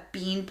was a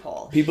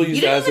beanpole. People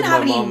used to ask if my mom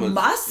was... You didn't even have any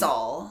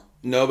muscle.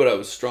 No, but I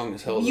was strong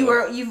as hell.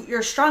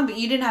 You're strong, but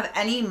you didn't have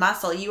any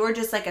muscle. You were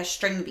just like a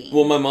string bean.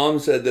 Well, my mom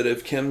said that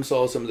if Kim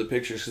saw some of the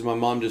pictures, because my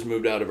mom just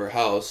moved out of her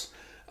house,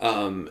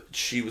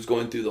 she was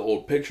going through the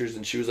old pictures,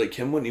 and she was like,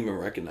 Kim wouldn't even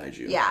recognize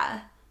you.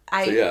 Yeah.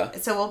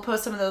 So we'll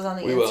post some of those on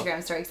the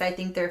Instagram story, because I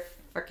think they're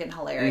freaking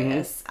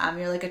hilarious.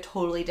 You're like a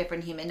totally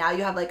different human. Now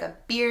you have like a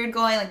beard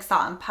going, like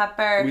salt and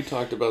pepper. We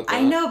talked about that.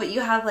 I know, but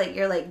you have like,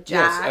 you're like jacked.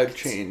 Yes, I've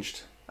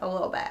changed. A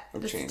little bit.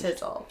 Just a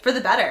tizzle. For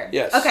the better.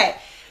 Yes. Okay.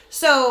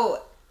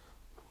 So...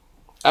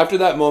 After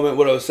that moment,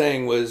 what I was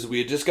saying was we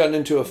had just gotten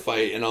into a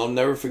fight, and I'll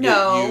never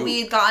forget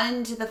we had gotten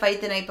into the fight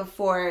the night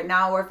before.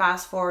 Now we're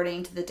fast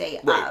forwarding to the day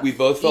of. We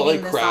both felt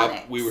like crap.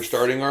 Sonics. We were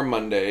starting our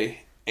Monday,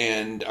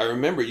 and I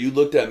remember you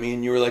looked at me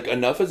and you were like,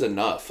 enough is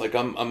enough. Like,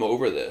 I'm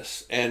over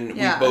this. And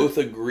we both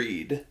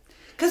agreed.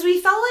 Because we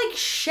felt like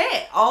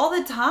shit all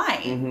the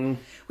time.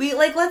 We,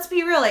 like, let's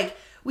be real, like,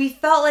 we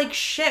felt like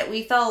shit.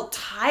 We felt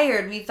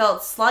tired. We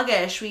felt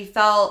sluggish. We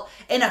felt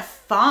in a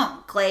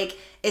funk. Like,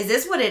 is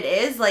this what it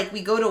is? Like,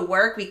 we go to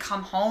work, we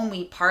come home,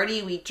 we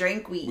party, we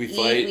drink, we eat,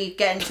 fight. We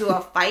get into a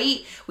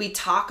fight, we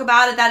talk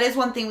about it. That is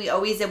one thing we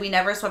always did. We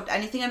never swept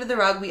anything under the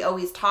rug. We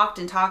always talked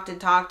and talked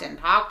and talked and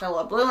talked till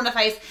it blew in the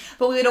face.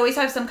 But we would always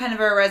have some kind of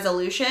a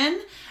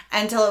resolution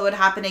until it would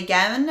happen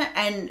again.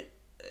 And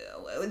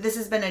this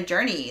has been a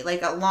journey,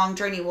 like a long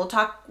journey.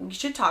 We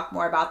should talk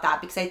more about that,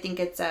 because I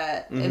think it's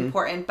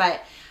important.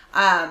 But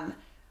yeah,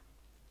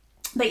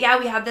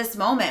 we had this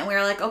moment and we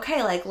were like,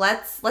 okay, like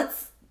let's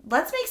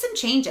make some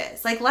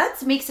changes. Like,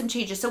 let's make some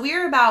changes. So we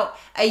were about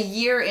a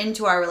year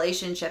into our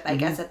relationship, I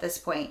guess, at this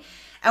point.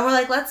 And we're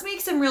like, let's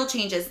make some real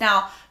changes.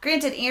 Now,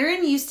 granted,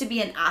 Aaron used to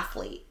be an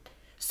athlete.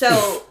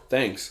 So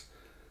thanks.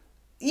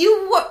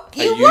 You were.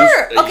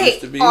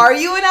 Okay, are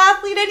you an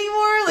athlete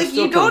anymore? Like,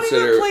 you don't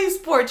even play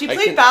sports. You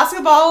played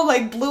basketball and,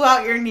 like, blew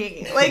out your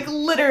knee. Like,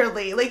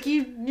 literally. Like,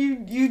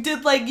 you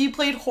did, like, you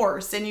played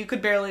horse and you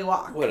could barely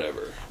walk.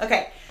 Whatever.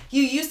 Okay.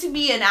 You used to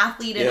be an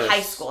athlete in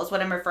high school is what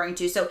I'm referring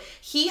to. So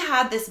he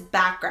had this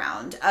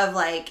background of,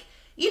 like,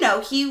 you know,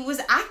 he was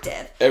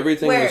active.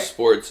 Everything was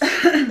sports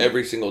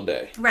every single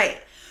day. Right.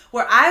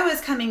 Where I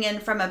was coming in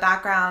from a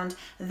background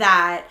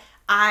that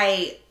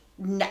I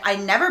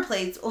never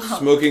played. Well,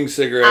 smoking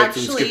cigarettes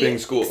and skipping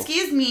school.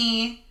 Excuse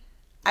me.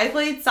 I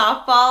played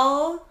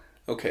softball.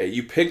 Okay,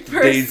 you picked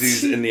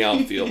daisies in the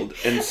outfield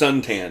and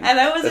suntan. And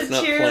I was a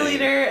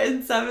cheerleader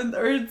in 7th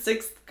or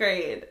 6th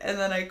grade. And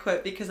then I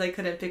quit because I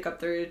couldn't pick up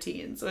the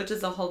routines, which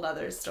is a whole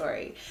nother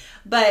story.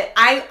 But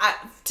I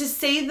to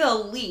say the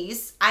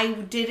least, I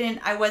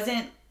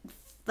wasn't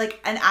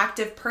like an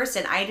active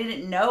person. I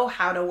didn't know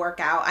how to work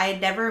out. I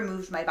had never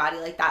moved my body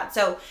like that.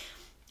 So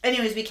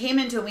anyways, we came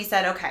into it and we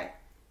said, okay,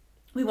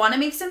 we want to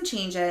make some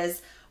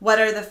changes. what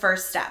are the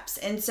first steps?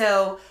 And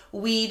so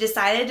we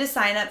decided to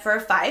sign up for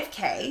a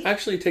 5K.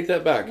 Actually, take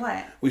that back.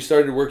 What? We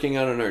started working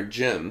out in our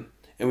gym,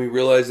 and we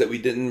realized that we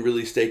didn't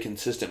really stay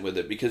consistent with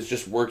it, because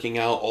just working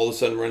out, all of a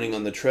sudden running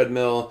on the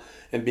treadmill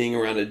and being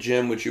around a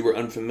gym which you were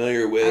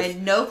unfamiliar with. I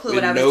had no clue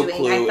what I was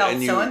doing. I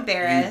felt so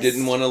embarrassed. You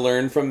didn't want to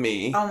learn from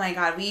me. Oh my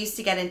God, we used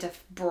to get into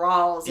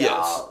brawls, yes.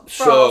 y'all.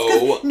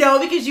 Brawls.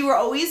 Because you were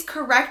always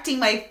correcting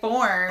my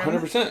form.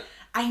 100%.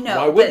 I know.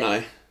 Why wouldn't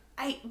I?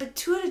 But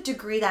to a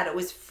degree that it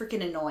was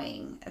freaking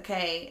annoying,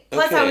 okay?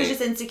 Plus, I was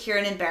just insecure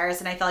and embarrassed,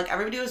 and I felt like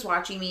everybody was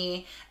watching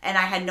me, and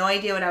I had no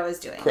idea what I was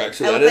doing. Correct.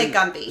 So I looked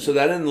like Gumby. So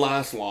that didn't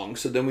last long.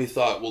 So then we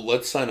thought, well,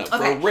 let's sign up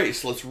for a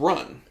race. Let's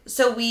run.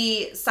 So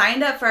we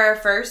signed up for our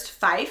first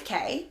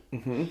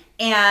 5K,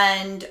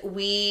 and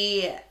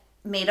we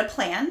made a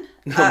plan.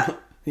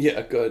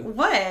 Yeah, good.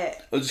 What? I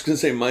was just going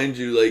to say, mind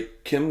you,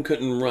 like, Kim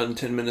couldn't run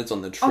 10 minutes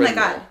on the treadmill. Oh my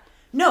God.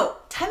 No,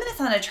 10 minutes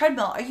on a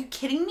treadmill. Are you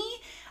kidding me?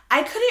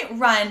 I couldn't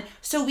run.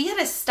 So we had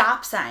a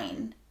stop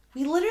sign.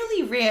 We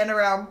literally ran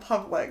around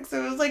Publix.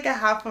 So it was like a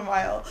half a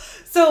mile.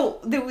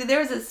 So there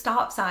was a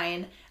stop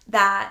sign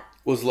that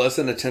was less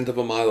than a tenth of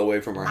a mile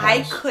away from our house.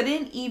 I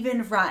couldn't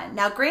even run.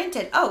 Now,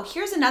 granted,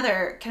 here's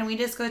another. Can we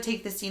just go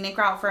take the scenic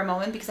route for a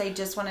moment? Because I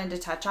just wanted to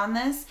touch on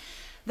this.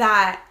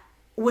 That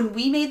when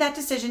we made that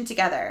decision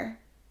together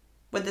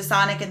with the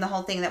Sonic and the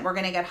whole thing that we're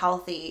going to get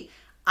healthy,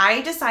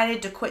 I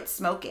decided to quit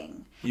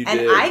smoking. You and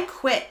did. I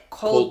quit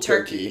cold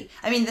turkey.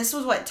 I mean, this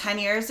was 10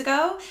 years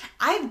ago?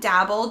 I've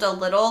dabbled a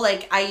little.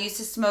 Like, I used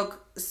to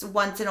smoke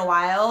once in a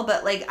while,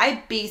 but like,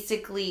 I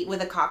basically,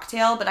 with a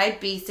cocktail, but I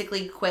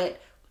basically quit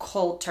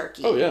cold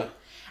turkey. Oh, yeah.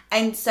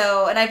 And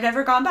I've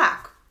never gone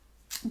back.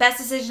 Best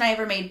decision I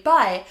ever made.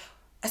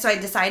 So I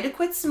decided to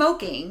quit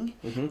smoking,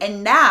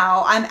 and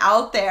now I'm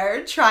out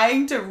there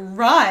trying to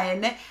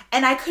run,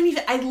 and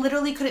I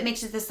literally couldn't make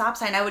it to the stop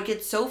sign. I would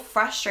get so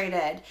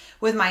frustrated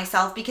with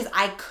myself because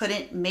I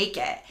couldn't make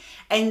it.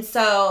 And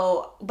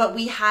so, but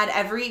we had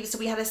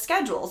a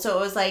schedule. So it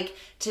was like,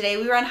 today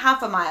we run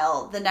half a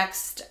mile, the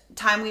next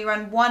time we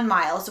run 1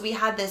 mile. So we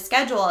had this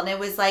schedule, and it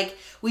was like,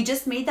 we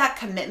just made that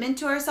commitment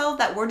to ourselves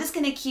that we're just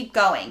going to keep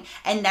going.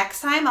 And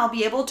next time I'll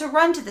be able to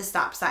run to the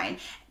stop sign.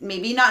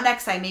 Maybe not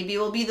next time, maybe it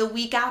will be the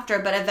week after,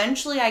 but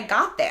eventually I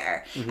got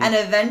there. And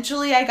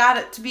eventually I got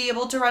it to be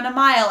able to run a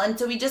mile. And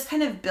so we just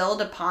kind of build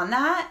upon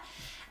that.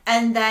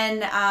 And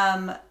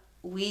then,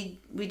 we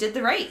did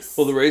the race.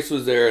 Well, the race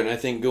was there, and I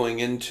think going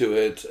into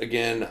it,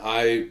 again,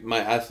 my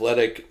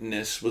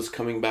athleticness was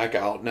coming back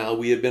out. Now,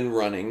 we had been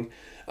running.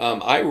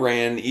 I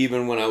ran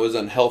even when I was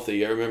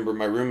unhealthy. I remember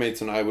my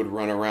roommates and I would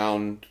run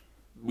around.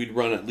 We'd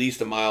run at least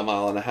a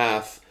mile and a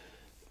half,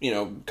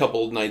 a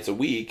couple of nights a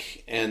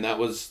week, and that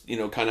was,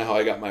 kind of how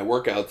I got my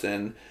workouts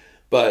in.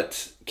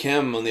 But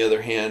Kim, on the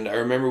other hand, I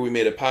remember we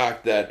made a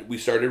pact that we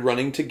started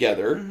running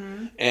together,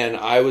 and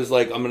I was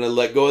like, I'm going to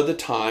let go of the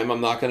time.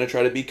 I'm not going to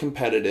try to be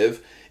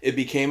competitive. It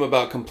became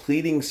about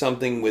completing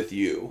something with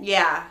you.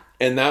 Yeah.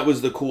 And that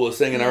was the coolest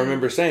thing. And I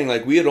remember saying,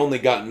 like, we had only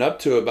gotten up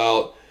to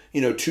about,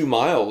 2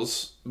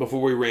 miles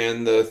before we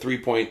ran the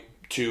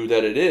 3.2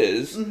 that it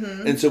is.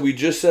 And so we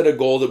just set a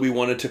goal that we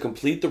wanted to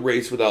complete the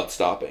race without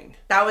stopping.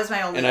 That was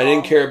my only goal. And I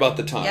didn't care about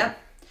the time. Yep.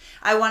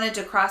 I wanted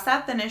to cross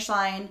that finish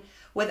line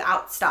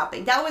without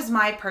stopping. That was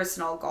my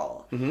personal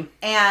goal.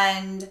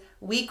 And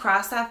we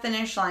crossed that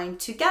finish line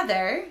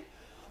together.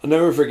 I'll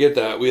never forget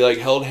that. We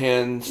held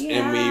hands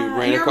and we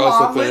ran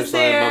across the finish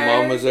line. My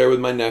mom was there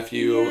with my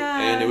nephew,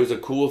 and it was a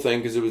cool thing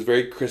because it was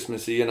very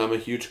Christmassy, and I'm a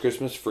huge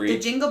Christmas freak. The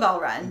Jingle Bell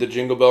Run. The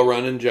Jingle Bell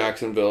Run in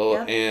Jacksonville,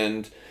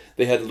 and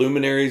they had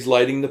luminaries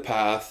lighting the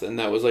path, and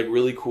that was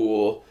really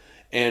cool.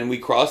 And we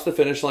crossed the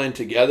finish line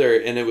together,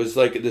 and it was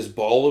like this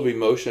ball of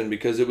emotion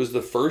because it was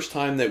the first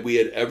time that we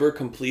had ever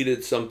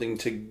completed something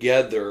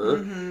together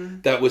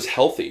that was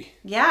healthy.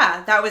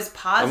 Yeah, that was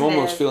positive. I'm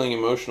almost feeling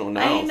emotional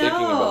now thinking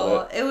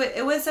about it.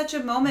 It was such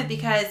a moment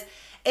because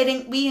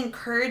we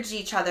encouraged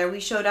each other. We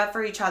showed up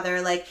for each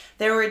other. Like,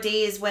 there were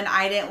days when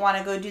I didn't want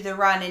to go do the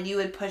run and you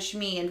would push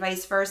me and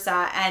vice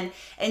versa. And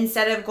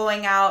instead of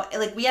going out,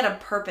 we had a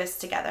purpose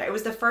together. It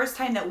was the first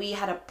time that we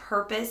had a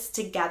purpose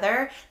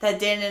together that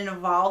didn't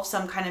involve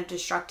some kind of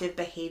destructive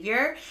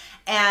behavior.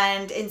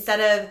 And instead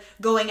of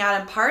going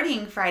out and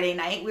partying Friday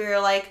night, we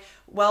were like,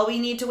 well, we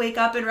need to wake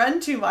up and run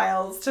 2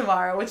 miles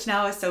tomorrow, which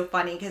now is so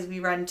funny because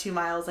we run 2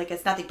 miles like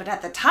it's nothing. But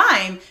at the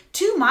time,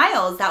 2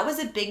 miles, that was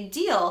a big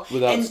deal.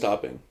 Without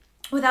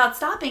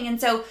stopping.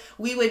 And so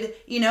we would,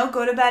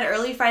 go to bed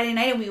early Friday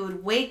night and we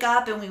would wake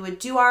up and we would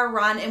do our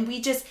run, and we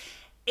just,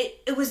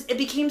 it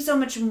became so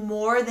much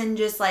more than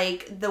just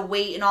the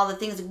weight and all the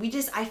things.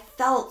 I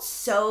felt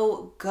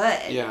so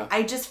good. Yeah.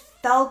 I just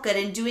felt good,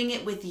 and doing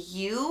it with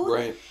you.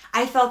 Right.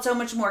 I felt so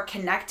much more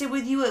connected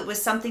with you. It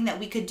was something that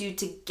we could do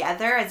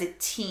together as a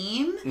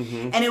team.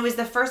 And it was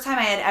the first time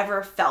I had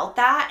ever felt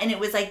that. And it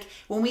was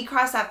when we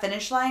crossed that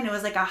finish line, it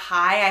was like a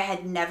high I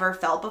had never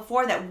felt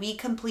before, that we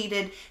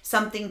completed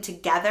something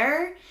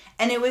together.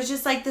 And it was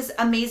just this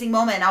amazing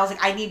moment. And I was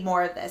like, I need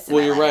more of this.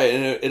 Well, you're right.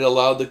 And it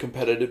allowed the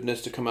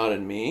competitiveness to come out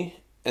in me.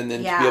 and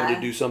then to be able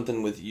to do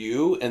something with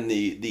you and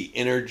the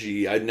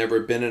energy. I'd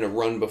never been in a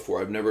run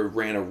before. I've never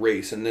ran a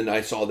race. And then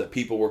I saw that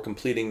people were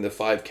completing the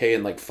 5K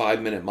in like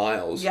 5-minute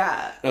miles.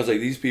 Yeah. And I was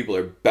like, these people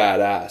are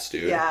badass,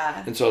 dude.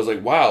 Yeah. And so I was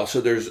like, wow, so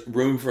there's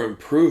room for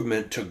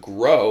improvement to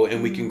grow,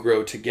 and we can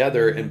grow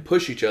together and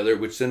push each other,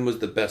 which then was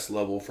the best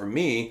level for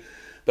me.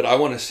 But I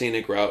want a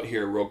scenic route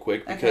here real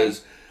quick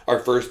because our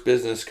first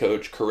business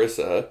coach,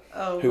 Carissa,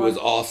 who was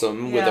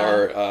awesome with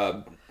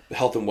our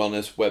health and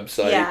wellness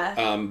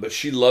website, but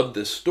she loved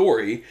this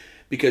story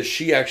because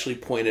she actually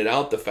pointed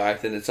out the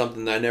fact, and it's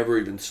something that I never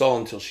even saw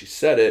until she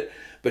said it,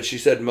 but she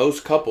said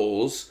most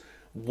couples,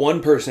 one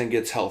person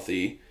gets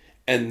healthy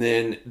and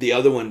then the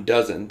other one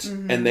doesn't,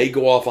 and they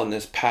go off on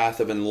this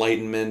path of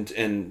enlightenment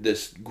and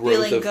this growth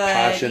feeling of good,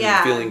 passion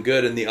and feeling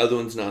good, and the other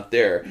one's not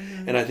there.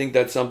 And I think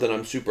that's something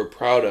I'm super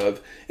proud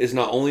of, is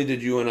not only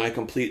did you and I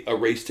complete a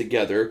race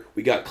together,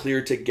 we got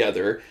clear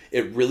together,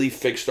 it really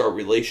fixed our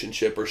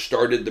relationship, or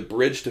started the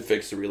bridge to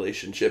fix the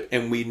relationship,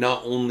 and we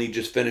not only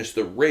just finished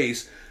the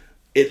race,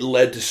 it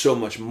led to so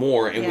much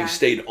more, and we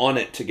stayed on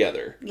it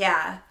together.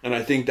 Yeah. And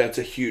I think that's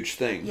a huge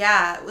thing.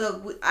 Yeah,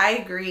 well, I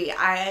agree.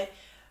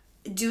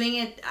 Doing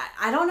it,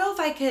 I don't know if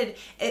I could,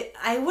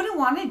 I wouldn't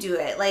want to do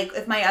it like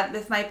if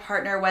my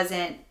partner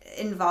wasn't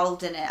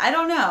involved in it. I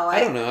don't know.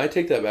 I don't know. I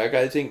take that back.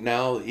 I think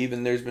now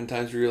even there's been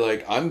times where you're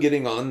like, I'm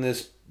getting on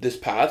this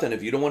path, and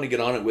if you don't want to get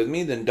on it with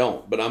me, then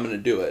don't, but I'm going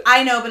to do it.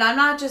 I know, but I'm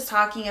not just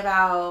talking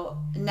about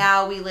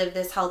now we live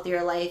this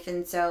healthier life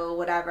and so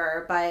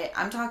whatever, but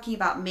I'm talking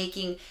about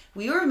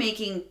we were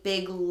making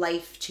big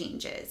life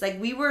changes. Like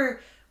we were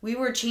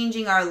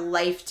changing our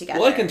life together.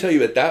 Well, I can tell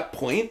you at that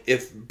point,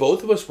 if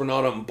both of us were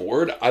not on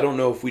board, I don't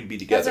know if we'd be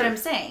together. That's what I'm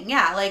saying.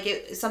 Yeah,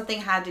 like something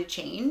had to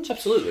change.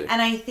 Absolutely.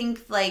 And I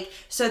think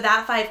so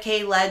that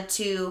 5K led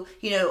to,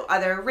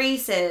 other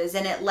races,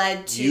 and it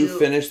led to... You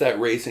finished that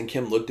race and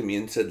Kim looked at me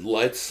and said,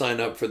 let's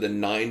sign up for the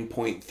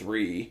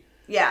 9.3.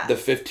 Yeah. The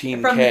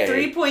 15K. From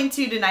 3.2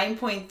 to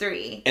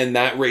 9.3. And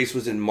that race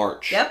was in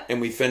March. Yep. And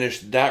we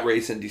finished that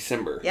race in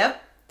December.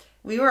 Yep.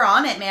 We were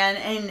on it, man.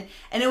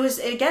 And it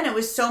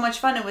was so much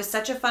fun. It was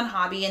such a fun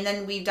hobby. And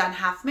then we've done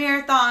half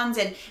marathons,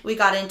 and we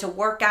got into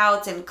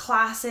workouts and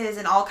classes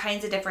and all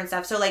kinds of different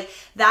stuff. So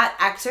that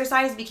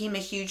exercise became a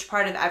huge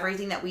part of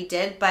everything that we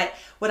did. But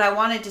what I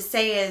wanted to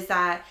say is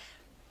that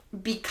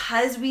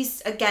because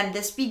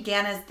this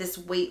began as this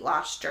weight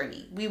loss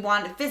journey. We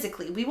wanted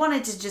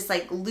to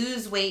just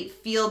lose weight,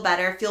 feel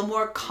better, feel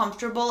more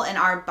comfortable in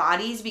our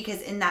bodies,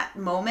 because in that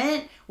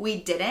moment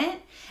we didn't.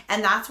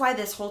 And that's why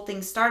this whole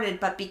thing started.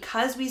 But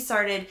because we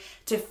started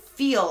to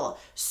feel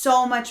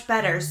so much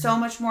better, so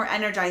much more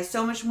energized,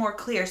 so much more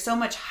clear, so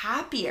much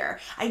happier,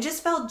 I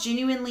just felt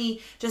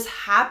genuinely just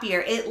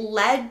happier. It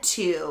led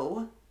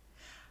to,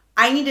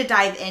 I need to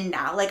dive in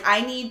now.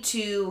 I need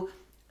to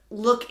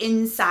look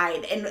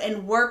inside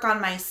and work on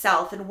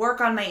myself, and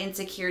work on my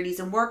insecurities,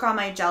 and work on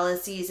my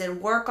jealousies,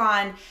 and work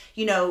on,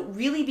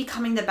 really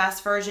becoming the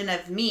best version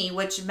of me,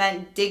 which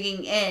meant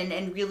digging in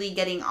and really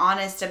getting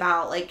honest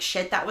about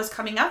shit that was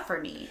coming up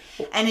for me.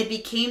 And it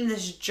became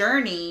this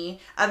journey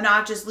of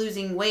not just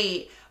losing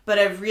weight, but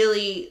of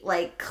really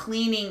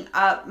cleaning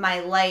up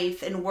my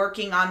life and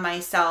working on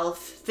myself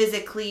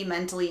physically,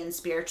 mentally, and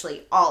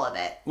spiritually, all of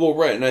it. Well,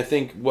 right. And I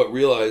think what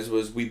realized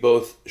was we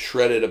both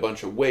shredded a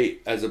bunch of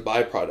weight as a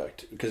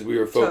byproduct, because we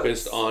were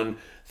focused on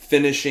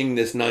finishing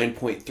this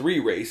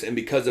 9.3 race. And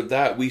because of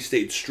that, we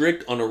stayed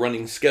strict on a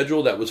running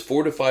schedule that was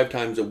 4 to 5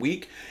 times a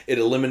week. It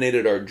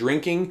eliminated our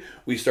drinking.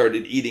 We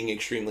started eating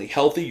extremely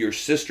healthy. Your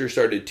sister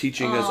started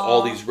teaching us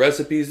all these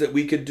recipes that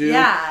we could do.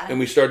 Yeah. And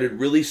we started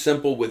really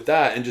simple with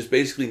that, and just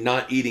basically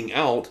not eating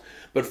out,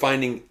 but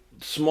finding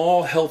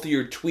small,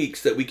 healthier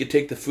tweaks that we could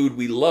take the food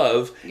we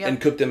love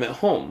and cook them at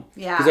home.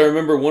 Yeah. Because I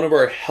remember one of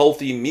our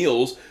healthy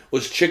meals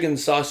was chicken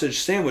sausage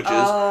sandwiches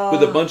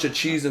with a bunch of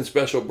cheese and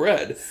special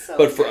bread.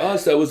 But for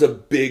us, that was a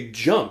big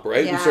jump,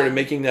 right? Yeah. We started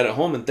making that at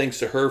home, and thanks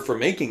to her for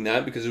making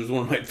that, because it was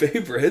one of my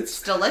favorites.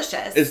 It's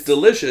delicious. It's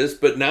delicious,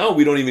 but now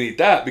we don't even eat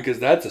that because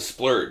that's a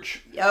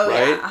splurge. Oh,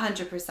 right? yeah,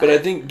 100%. But I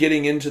think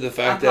getting into the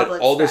fact that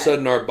all of a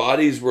sudden our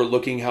bodies were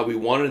looking how we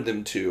wanted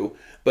them to,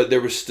 but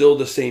there were still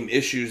the same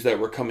issues that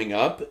were coming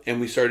up,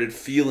 and we started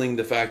feeling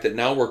the fact that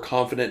now we're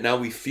confident, now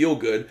we feel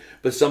good,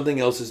 but something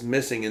else is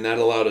missing, and that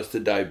allowed us to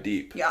dive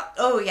deep. Yeah.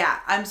 Oh, yeah.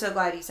 I'm so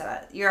glad you said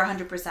that. You're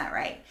 100%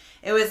 right.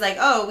 It was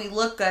we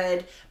look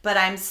good, but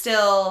I'm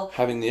still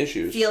having the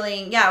issues.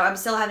 I'm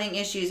still having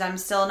issues. I'm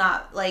still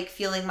not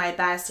feeling my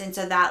best. And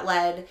so that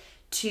led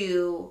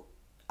to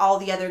all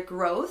the other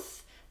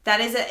growth.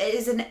 That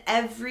is an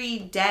every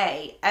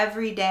day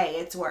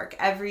it's work.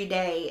 Every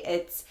day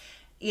it's,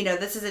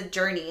 this is a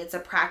journey. It's a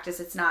practice.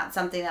 It's not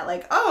something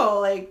that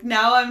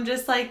now I'm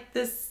just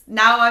this.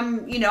 Now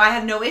I'm, I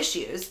have no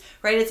issues,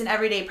 right? It's an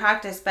everyday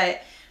practice.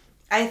 But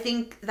I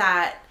think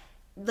that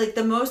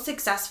the most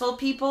successful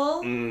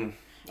people,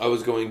 I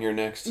was going here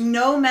next.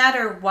 No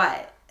matter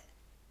what,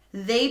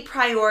 they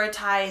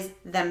prioritize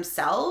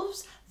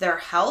themselves, their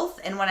health.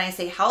 And when I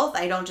say health,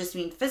 I don't just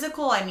mean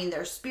physical. I mean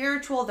their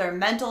spiritual, their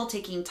mental,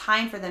 taking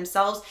time for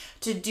themselves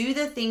to do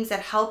the things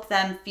that help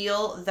them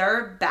feel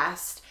their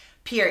best,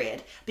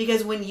 period.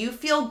 Because when you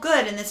feel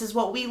good, and this is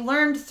what we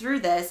learned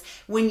through this,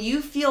 when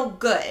you feel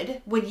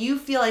good, when you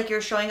feel like you're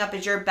showing up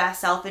as your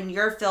best self and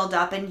you're filled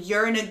up and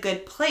you're in a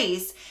good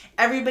place,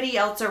 everybody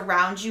else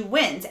around you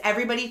wins.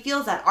 Everybody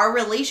feels that. Our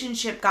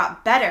relationship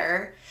got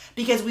better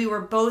because we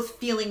were both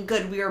feeling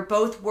good. We were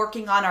both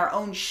working on our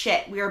own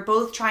shit. We were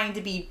both trying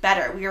to be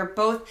better. We were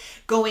both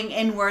going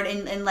inward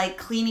and like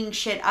cleaning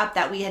shit up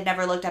that we had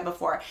never looked at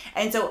before.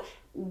 And so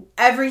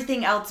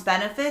everything else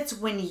benefits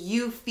when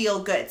you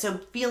feel good. So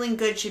feeling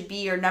good should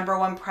be your number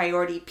one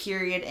priority,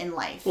 period, in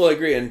life. Well, I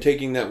agree. And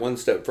taking that one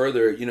step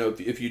further, you know,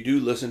 if you do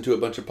listen to a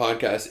bunch of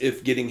podcasts,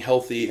 if getting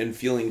healthy and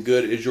feeling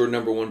good is your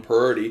number one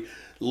priority,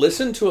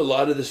 listen to a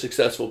lot of the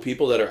successful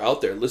people that are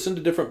out there. Listen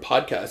to different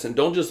podcasts, and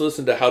don't just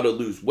listen to how to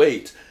lose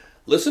weight.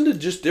 Listen to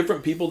just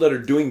different people that are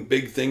doing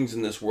big things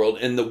in this world.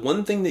 And the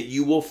one thing that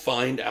you will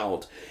find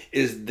out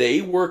is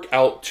they work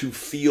out to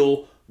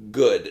feel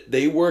good.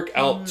 They work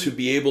out to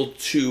be able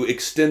to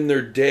extend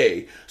their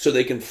day so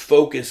they can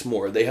focus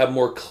more. They have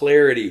more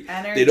clarity.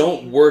 Energy. They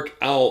don't work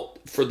out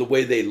for the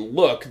way they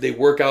look. They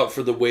work out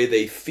for the way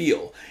they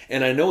feel.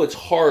 And I know it's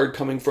hard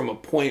coming from a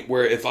point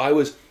where if I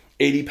was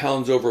 80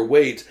 pounds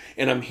overweight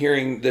and I'm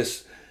hearing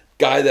this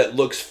guy that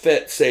looks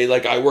fit say,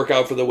 like, I work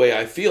out for the way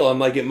I feel, I'm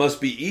like, it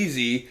must be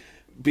easy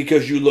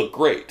because you look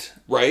great,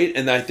 right?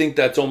 And I think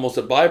that's almost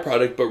a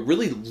byproduct, but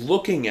really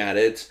looking at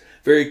it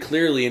very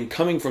clearly and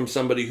coming from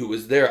somebody who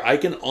was there, I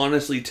can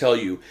honestly tell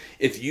you,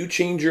 if you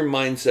change your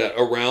mindset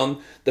around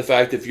the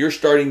fact if you're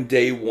starting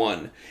day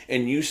one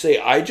and you say,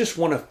 I just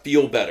want to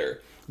feel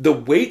better, the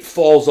weight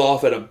falls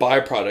off at a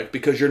byproduct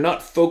because you're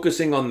not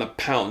focusing on the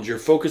pounds. You're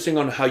focusing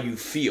on how you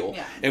feel.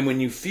 Yeah. And when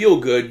you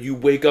feel good, you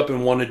wake up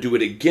and want to do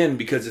it again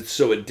because it's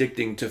so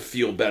addicting to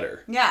feel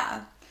better.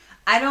 Yeah.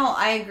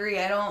 I agree.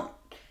 I don't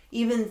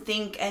even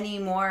think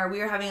anymore. We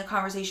were having a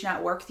conversation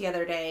at work the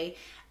other day,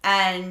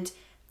 and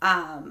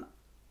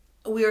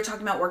we were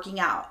talking about working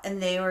out,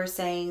 and they were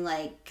saying,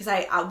 like, because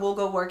I will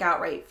go work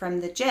out right from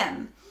the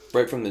gym.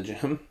 Right from the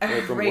gym?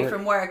 Right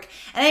from work.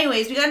 And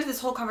anyways, we got into this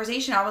whole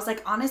conversation. I was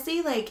like,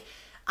 honestly, like,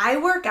 I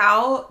work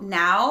out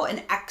now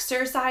and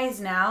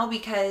exercise now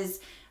because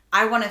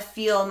I want to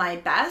feel my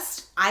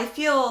best. At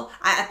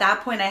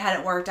that point, I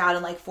hadn't worked out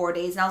in like 4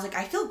 days, and I was like,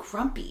 I feel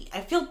grumpy.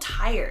 I feel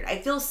tired. I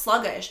feel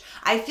sluggish.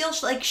 I feel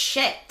like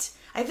shit.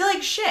 I feel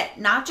like shit,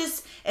 not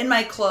just in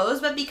my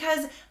clothes, but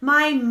because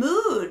my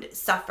mood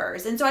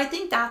suffers. And so I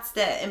think that's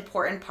the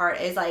important part,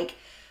 is like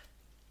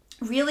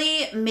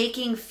really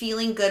making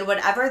feeling good,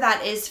 whatever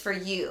that is for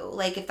you.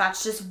 Like if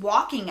that's just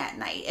walking at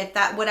night, if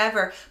that,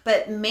 whatever,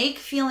 but make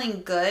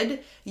feeling good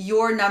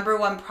your number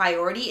one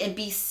priority and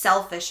be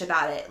selfish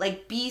about it.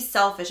 Like be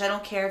selfish. I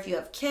don't care if you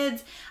have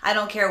kids. I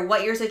don't care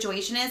what your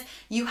situation is.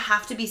 You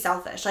have to be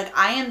selfish. Like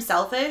I am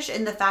selfish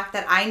in the fact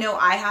that I know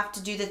I have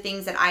to do the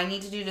things that I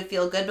need to do to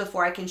feel good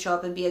before I can show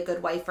up and be a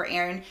good wife for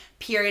Aaron,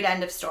 period,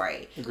 end of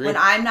story. Agreed. When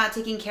I'm not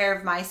taking care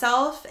of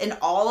myself in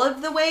all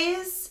of the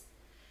ways,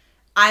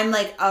 I'm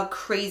like a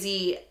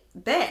crazy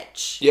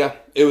bitch. Yeah,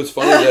 it was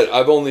funny that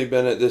I've only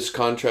been at this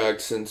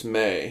contract since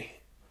May,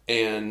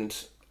 and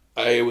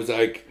I was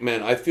like,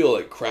 man, I feel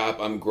like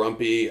crap. I'm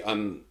grumpy.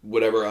 I'm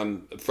whatever.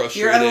 I'm frustrated.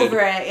 You're over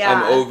it, yeah.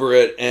 I'm over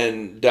it.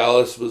 And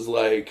Dallas was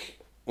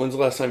like, when's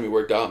the last time you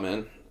worked out,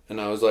 man?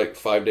 And I was like,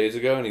 5 days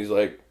ago. And he's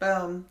like,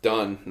 boom,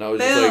 done. And I was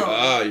just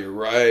like, you're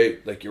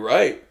right. Like, you're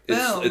right.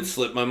 Boom. It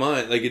slipped my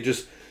mind. Like, it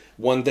just...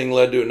 one thing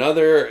led to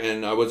another,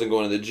 and I wasn't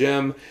going to the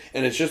gym.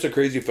 And it's just a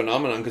crazy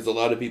phenomenon because a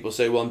lot of people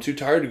say, well, I'm too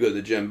tired to go to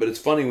the gym. But it's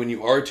funny, when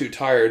you are too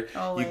tired,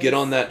 always. You get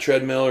on that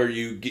treadmill or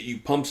you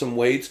pump some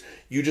weights,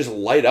 you just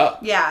light up.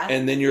 Yeah.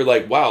 And then you're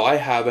like, wow, I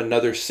have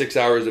another 6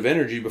 hours of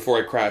energy before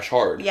I crash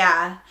hard.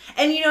 Yeah.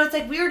 And you know, it's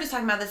like we were just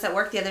talking about this at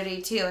work the other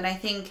day too. And I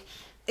think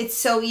it's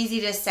so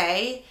easy to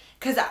say,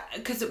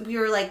 because we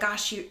were like,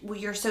 gosh,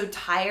 you're so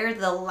tired.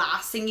 The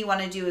last thing you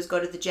want to do is go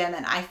to the gym.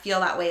 And I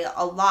feel that way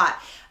a lot.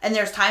 And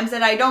there's times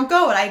that I don't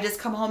go and I just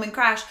come home and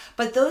crash.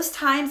 But those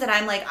times that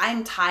I'm like,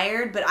 I'm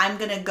tired, but I'm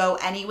going to go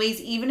anyways,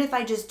 even if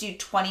I just do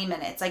 20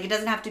 minutes, like it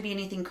doesn't have to be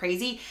anything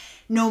crazy.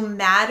 No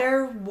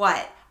matter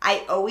what,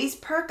 I always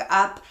perk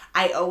up.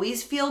 I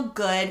always feel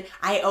good.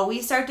 I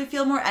always start to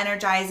feel more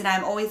energized. And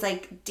I'm always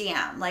like,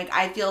 damn, like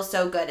I feel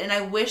so good. And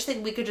I wish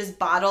that we could just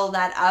bottle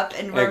that up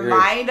and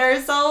remind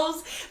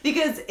ourselves,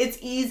 because it's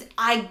easy.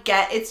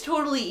 It's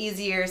totally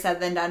easier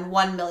said than done,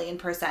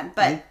 1,000,000%.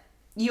 But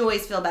you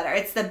always feel better.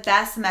 It's the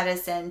best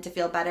medicine to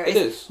feel better. It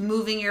is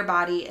moving your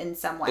body in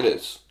some way. It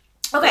is.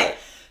 Okay. Right.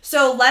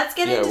 So let's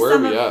get into where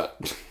some are we of...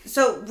 at?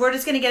 So we're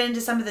just going to get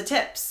into some of the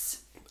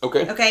tips.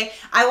 Okay.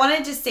 I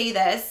wanted to say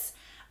this.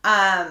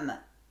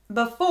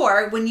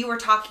 Before, when you were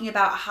talking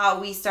about how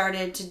we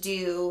started to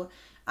do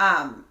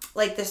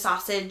like the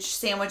sausage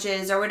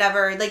sandwiches or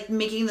whatever, like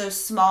making those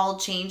small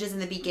changes in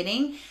the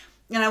beginning,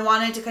 and I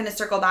wanted to kind of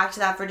circle back to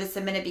that for just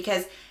a minute,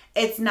 because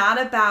It's not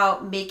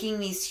about making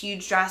these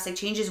huge drastic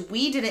changes.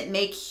 We didn't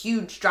make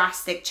huge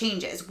drastic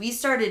changes. We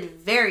started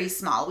very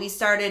small. We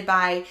started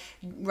by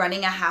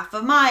running a half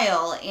a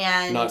mile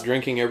and not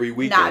drinking every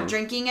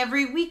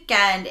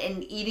weekend.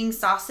 And eating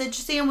sausage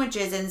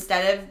sandwiches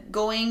instead of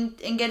going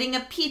and getting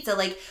a pizza.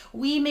 Like,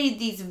 we made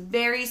these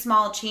very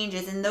small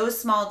changes, and those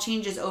small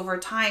changes over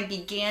time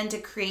began to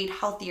create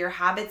healthier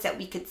habits that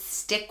we could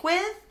stick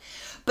with.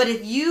 But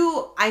if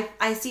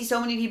I see so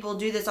many people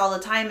do this all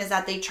the time, is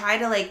that they try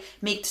to like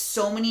make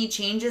so many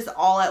changes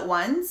all at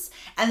once,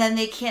 and then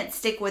they can't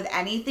stick with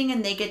anything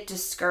and they get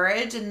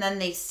discouraged and then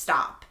they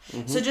stop.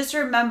 Mm-hmm. So just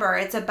remember,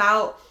 it's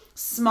about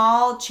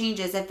small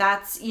changes. If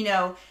that's,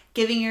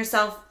 giving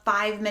yourself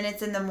 5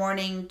 minutes in the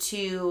morning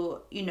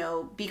to,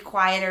 be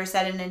quiet or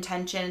set an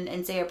intention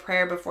and say a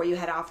prayer before you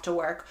head off to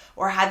work,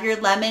 or have your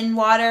lemon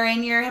water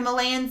and your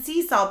Himalayan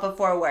sea salt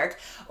before work,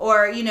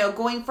 or,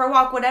 going for a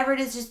walk, whatever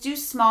it is, just do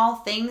small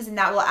things and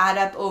that will add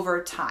up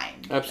over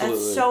time. Absolutely.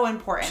 That's so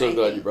important. So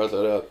glad you brought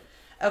that up.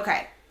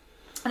 Okay.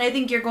 And I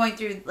think you're going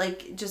through,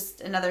 like,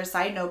 just another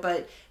side note,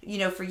 but,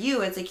 for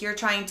you, it's like you're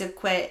trying to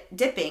quit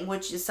dipping,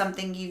 which is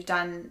something you've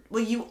done.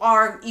 Well, you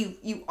are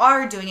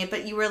doing it,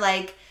 but you were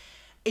like,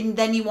 and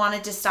then you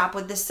wanted to stop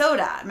with the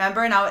soda,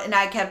 remember? And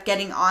I kept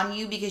getting on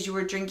you because you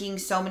were drinking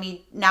so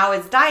many, now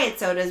it's diet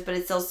sodas, but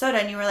it's still soda.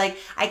 And you were like,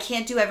 I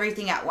can't do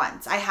everything at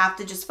once. I have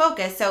to just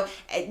focus. So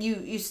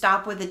you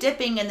stop with the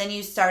dipping, and then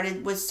you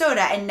started with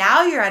soda. And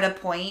now you're at a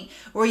point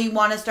where you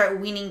want to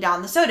start weaning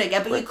down the soda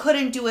again, but you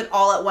couldn't do it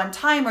all at one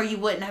time or you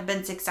wouldn't have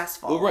been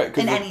successful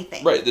in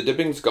anything. Right, the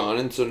dipping's gone.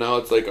 And so now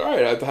it's like, all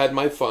right, I've had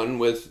my fun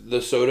with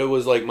the soda,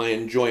 was like my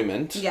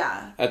enjoyment.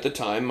 Yeah. At the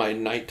time, my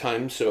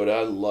nighttime soda,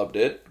 I loved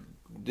it.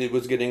 It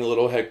was getting a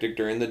little hectic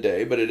during the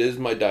day, but it is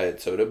my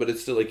diet soda, but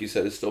it's still, like you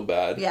said, it's still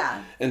bad.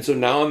 Yeah. And so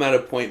now I'm at a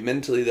point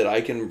mentally that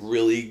I can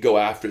really go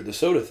after the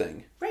soda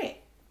thing.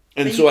 Right.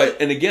 And so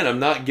and again, I'm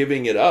not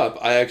giving it up.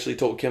 I actually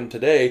told Kim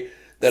today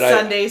that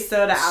Sunday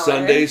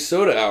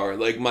soda hour.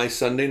 Like my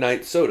Sunday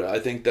night soda. I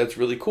think that's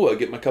really cool. I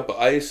get my cup of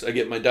ice, I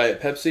get my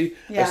Diet Pepsi,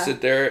 I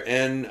sit there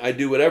and I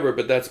do whatever,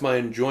 but that's my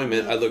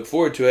enjoyment. I look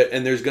forward to it,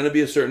 and there's going to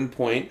be a certain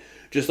point,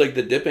 just like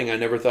the dipping, I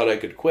never thought I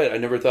could quit. I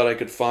never thought I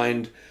could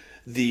find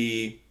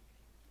the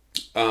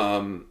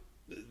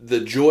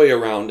joy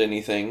around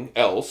anything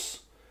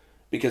else,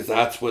 because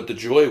that's what the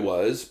joy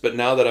was. But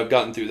now that I've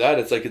gotten through that,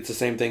 it's like it's the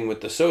same thing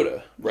with the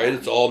soda, right? Yeah.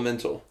 It's all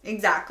mental.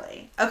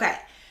 Exactly. Okay.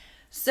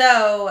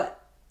 So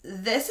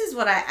this is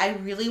what I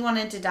really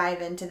wanted to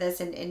dive into this,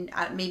 and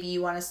maybe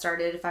you want to start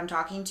it if I'm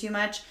talking too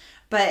much,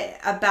 but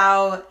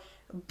about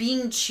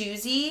being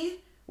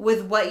choosy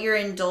with what you're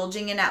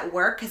indulging in at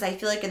work. Because I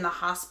feel like in the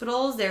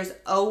hospitals, there's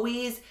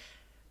always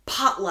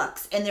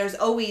potlucks, and there's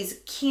always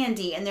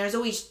candy, and there's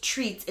always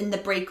treats in the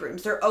break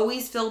rooms. They're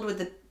always filled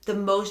with the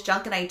most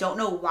junk, and I don't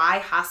know why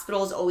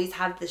hospitals always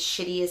have the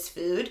shittiest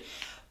food.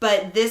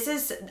 But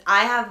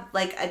I have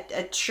like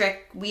a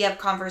trick. We have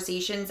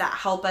conversations that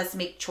help us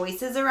make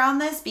choices around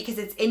this, because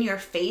it's in your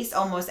face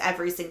almost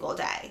every single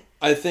day.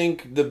 I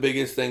think the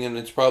biggest thing, and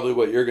it's probably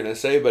what you're going to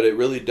say, but it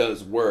really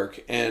does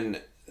work.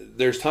 And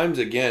there's times,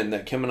 again,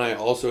 that Kim and I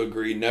also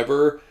agree,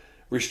 never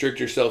restrict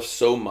yourself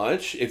so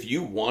much. If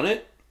you want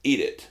it, eat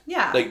it.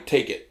 Yeah. Like,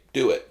 take it.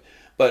 Do it.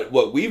 But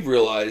what we've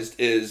realized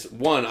is,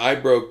 one, I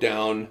broke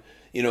down,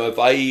 if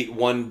I eat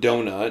one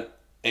donut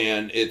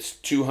and it's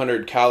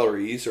 200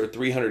 calories or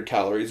 300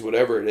 calories,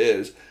 whatever it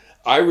is,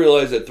 I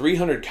realized that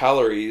 300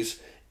 calories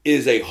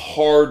is a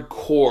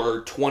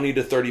hardcore 20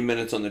 to 30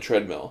 minutes on the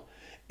treadmill.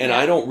 And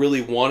I don't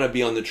really want to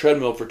be on the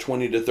treadmill for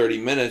 20 to 30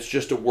 minutes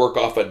just to work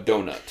off a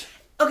donut.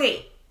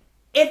 Okay.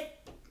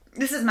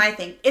 This is my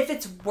thing. If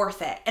it's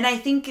worth it. And I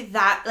think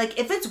that, like,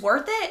 if it's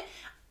worth it,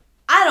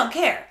 I don't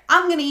care.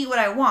 I'm going to eat what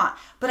I want.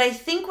 But I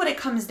think what it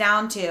comes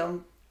down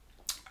to,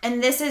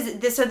 and this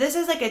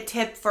is like a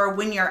tip for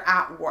when you're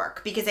at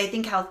work, because I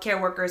think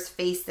healthcare workers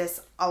face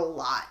this a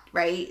lot,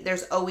 right?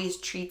 There's always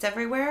treats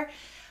everywhere.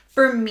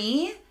 For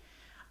me,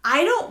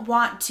 I don't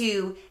want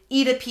to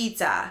eat a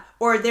pizza,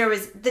 or there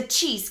was the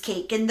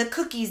cheesecake and the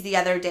cookies the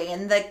other day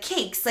and the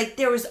cakes. Like,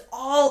 there was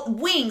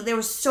there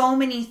was so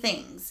many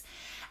things.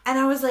 And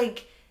I was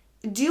like,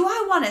 do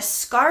I want to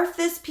scarf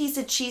this piece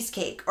of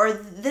cheesecake or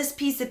this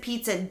piece of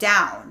pizza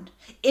down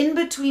in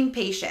between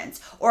patients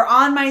or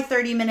on my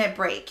 30-minute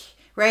break,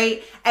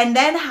 right? And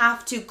then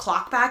have to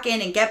clock back in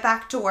and get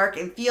back to work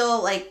and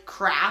feel like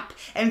crap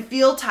and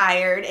feel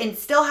tired and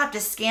still have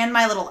to scan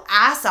my little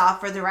ass off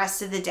for the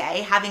rest of the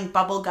day, having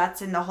bubble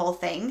guts and the whole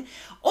thing?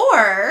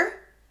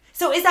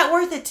 So is that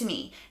worth it to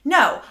me?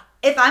 No.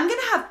 If I'm going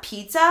to have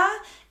pizza,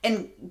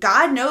 and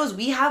God knows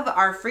we have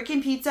our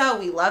freaking pizza.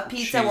 We love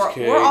pizza.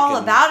 We're all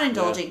about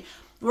indulging. Yeah.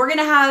 We're going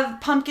to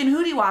have pumpkin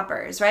Hootie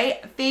Whoppers,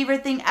 right?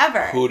 Favorite thing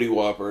ever. Hootie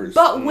Whoppers.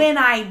 But when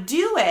I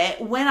do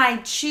it, when I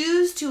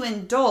choose to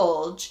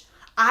indulge,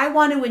 I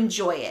want to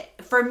enjoy it.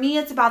 For me,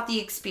 it's about the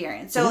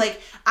experience. So,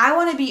 I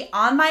want to be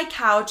on my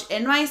couch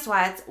in my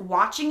sweats,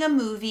 watching a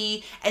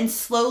movie and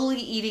slowly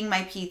eating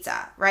my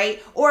pizza,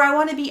 right? Or I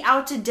want to be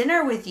out to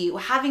dinner with you,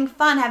 having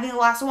fun, having a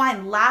glass of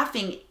wine,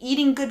 laughing,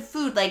 eating good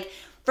food. Like,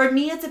 For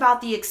me, it's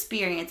about the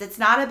experience. It's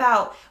not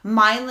about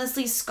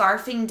mindlessly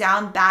scarfing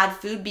down bad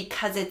food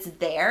because it's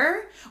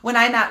there when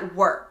I'm at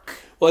work.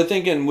 Well, I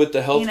think with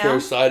the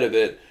healthcare side of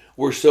it,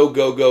 we're so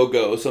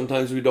go.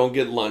 Sometimes we don't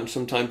get lunch.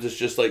 Sometimes it's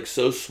just like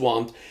so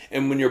swamped.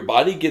 And when your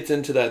body gets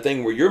into that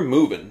thing where you're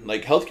moving,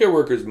 like healthcare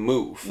workers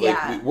move.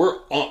 Like we're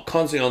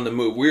constantly on the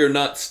move. We are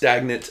not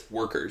stagnant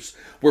workers.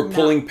 We're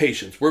pulling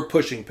patients. We're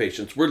pushing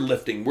patients. We're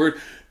lifting. We're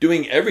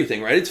doing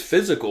everything, right? It's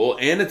physical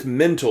and it's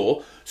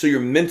mental. So you're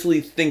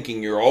mentally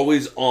thinking, you're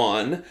always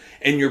on,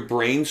 and your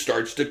brain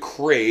starts to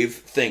crave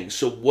things.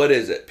 So what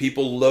is it?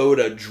 People load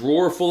a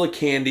drawer full of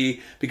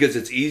candy because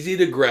it's easy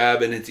to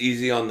grab and it's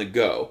easy on the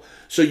go.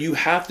 So you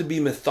have to be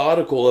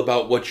methodical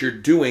about what you're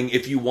doing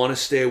if you want to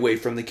stay away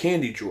from the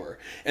candy drawer.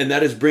 And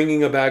that is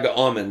bringing a bag of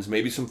almonds,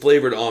 maybe some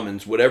flavored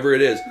almonds, whatever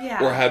it is.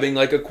 Yeah. Or having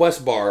like a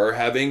Quest bar, or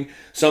having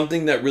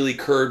something that really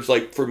curbs,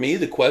 like for me,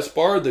 the Quest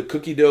bar, the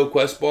cookie dough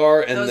Quest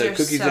bar, and the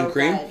cookies and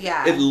cream.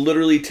 Yeah. It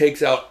literally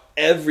takes out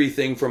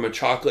everything from a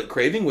chocolate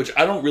craving, which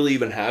I don't really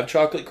even have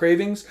chocolate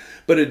cravings,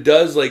 but it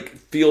does like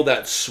feel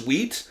that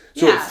sweet.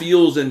 So it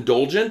feels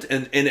indulgent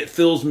and it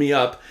fills me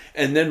up.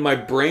 And then my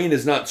brain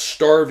is not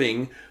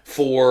starving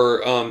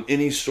for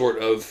any sort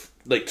of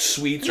like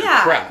sweets or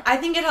crap. I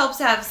think it helps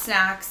to have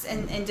snacks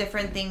and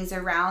different things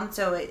around,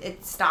 so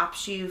it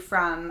stops you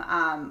from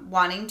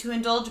wanting to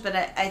indulge. But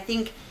I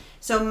think,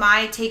 so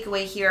my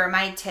takeaway here,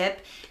 my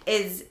tip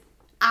is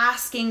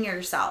asking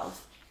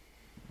yourself,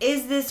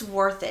 is this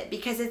worth it?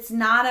 Because it's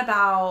not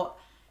about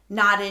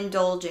not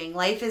indulging.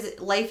 Life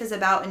is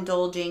about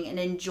indulging and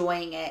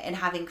enjoying it and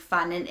having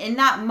fun. And in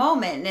that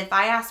moment, and if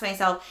I ask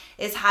myself,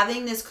 is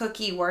having this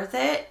cookie worth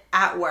it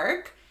at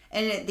work?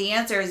 And the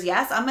answer is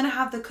yes, I'm going to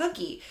have the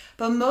cookie.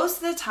 But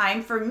most of the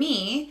time for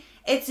me,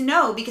 it's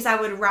no, because I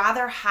would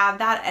rather have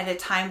that at a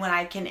time when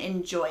I can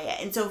enjoy it.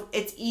 And so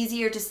it's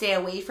easier to stay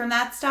away from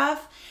that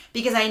stuff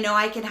because I know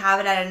I can have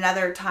it at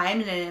another time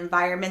in an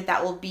environment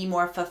that will be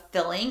more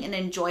fulfilling and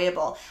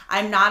enjoyable.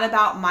 I'm not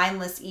about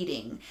mindless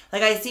eating.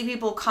 Like I see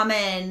people come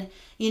in,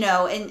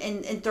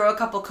 and throw a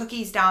couple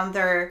cookies down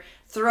their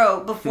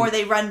throat before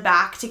they run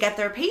back to get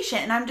their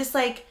patient. And I'm just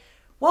like,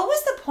 what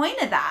was the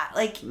point of that?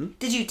 Like,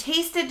 did you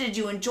taste it? Did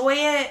you enjoy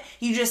it?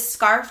 You just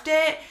scarfed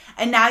it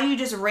and now you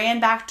just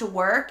ran back to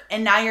work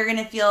and now you're going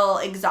to feel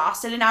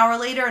exhausted an hour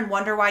later and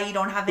wonder why you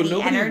don't have any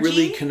energy? Nobody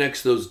really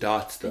connects those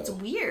dots though. It's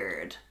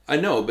weird. I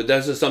know, but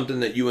that's just something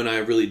that you and I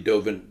really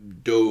dove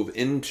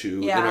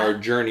into in our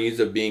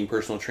journeys of being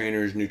personal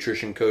trainers,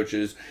 nutrition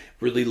coaches,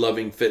 really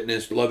loving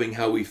fitness, loving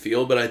how we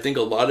feel. But I think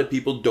a lot of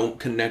people don't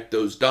connect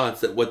those dots,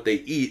 that what they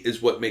eat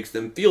is what makes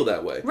them feel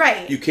that way.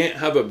 Right. You can't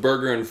have a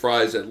burger and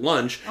fries at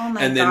lunch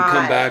and then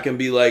come back and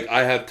be like,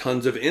 I have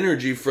tons of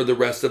energy for the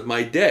rest of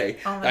my day.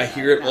 I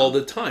hear it all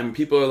the time.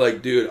 People are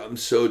like, dude, I'm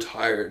so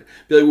tired.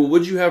 Be like, well,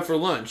 what'd you have for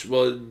lunch?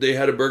 Well, they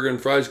had a burger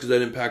and fries because I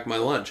didn't pack my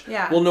lunch.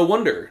 Yeah. Well, no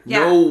wonder. Yeah.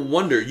 No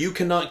wonder. You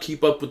cannot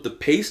keep up with the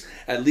pace,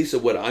 at least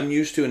of what I'm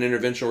used to in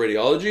interventional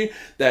radiology,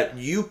 that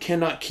you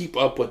cannot keep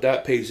up with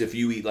that pace if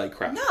you eat like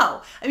crap. No.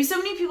 I mean, so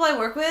many people I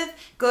work with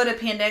go to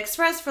Panda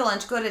Express for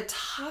lunch, go to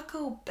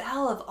Taco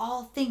Bell of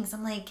all things.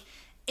 I'm like,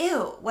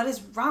 ew, what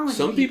is wrong with you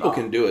Some people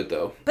can do it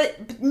though.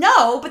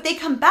 But they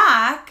come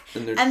back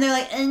and they're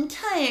like, I'm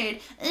tired.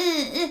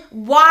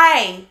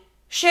 Why?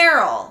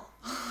 Cheryl.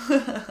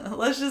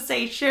 Let's just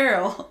say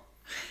Cheryl.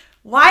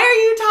 Why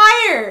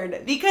are you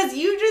tired? Because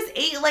you just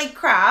ate like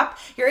crap.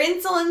 Your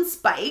insulin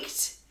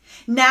spiked.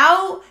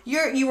 Now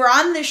you were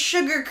on the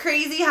sugar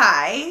crazy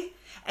high.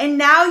 And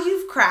now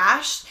you've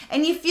crashed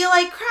and you feel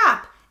like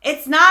crap.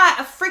 It's not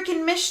a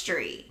freaking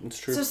mystery. It's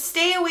true. So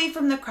stay away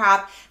from the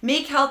crap.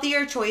 Make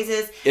healthier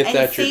choices.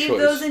 And save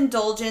those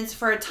indulgence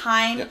for a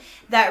time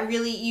that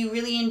you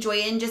really enjoy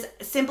it. And just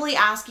simply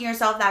asking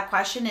yourself that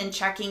question and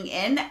checking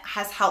in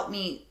has helped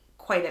me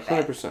quite a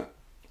bit. 100%.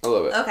 I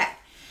love it. Okay.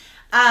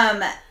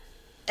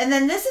 And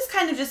then this is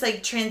kind of just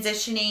like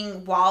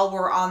transitioning while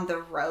we're on the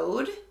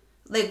road.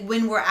 Like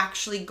when we're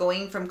actually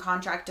going from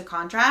contract to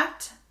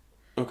contract.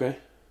 Okay.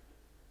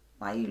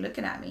 Why are you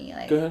looking at me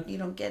like you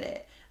don't get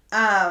it?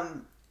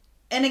 And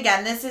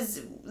again, this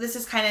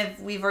is kind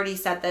of, we've already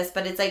said this,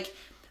 but it's like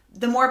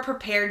the more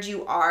prepared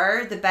you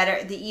are,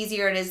 the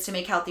easier it is to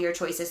make healthier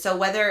choices. So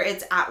whether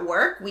it's at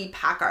work, we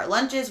pack our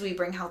lunches, we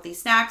bring healthy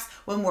snacks.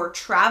 When we're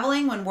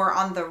traveling, when we're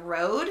on the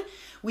road,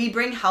 we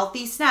bring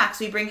healthy snacks,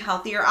 we bring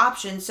healthier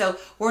options. So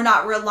we're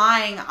not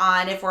relying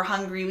on, if we're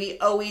hungry, we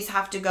always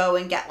have to go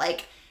and get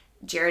like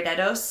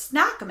Ghirardello's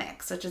snack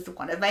mix, which is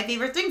one of my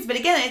favorite things. But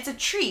again, it's a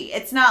treat.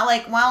 It's not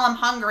like, well, I'm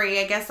hungry,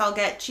 I guess I'll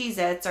get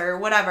Cheez-Its or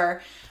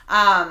whatever.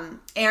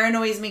 Aaron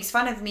always makes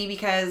fun of me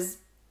because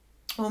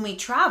when we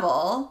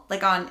travel,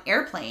 like on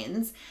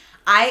airplanes,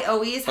 I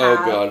always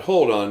have... Oh, God.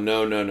 Hold on.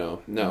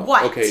 No.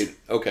 What?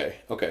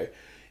 Okay.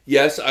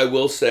 Yes, I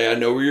will say, I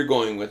know where you're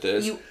going with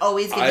this. You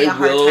always give me a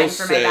hard time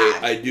for my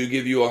bag. I do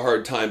give you a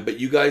hard time, but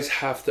you guys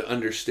have to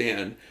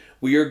understand,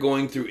 we are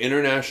going through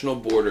international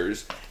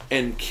borders,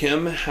 and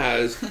Kim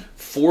has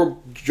 4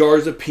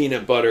 jars of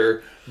peanut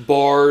butter,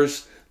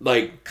 bars,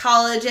 like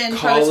collagen,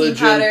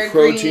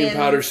 protein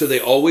powder. So they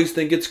always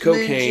think it's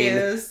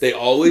cocaine. They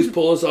always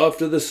pull us off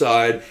to the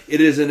side.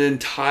 It is an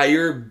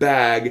entire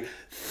bag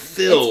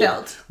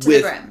filled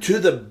to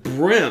the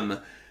brim.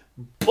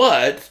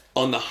 But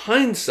on the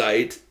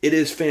hindsight, it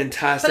is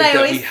fantastic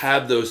that we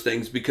have those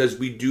things because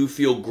we do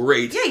feel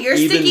great. Yeah, your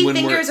sticky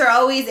fingers are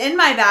always in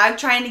my bag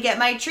trying to get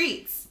my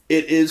treats.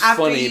 It is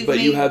funny, but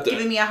you have to.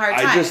 Giving me a hard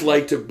time. I just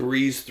like to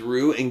breeze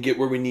through and get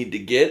where we need to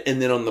get,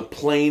 and then on the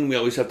plane, we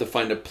always have to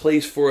find a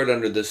place for it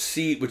under the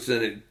seat, which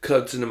then it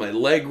cuts into my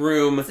leg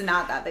room. It's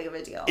not that big of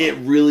a deal. It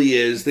really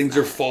is. Things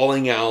are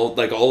falling out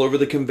like all over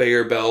the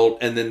conveyor belt,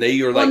 and then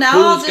you're like,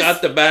 "Who's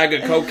got the bag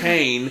of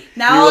cocaine?"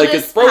 Now you're I'll like,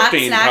 just "It's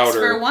protein pack snacks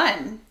powder for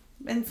one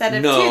instead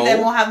of two. Then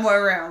we'll have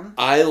more room."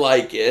 I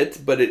like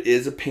it, but it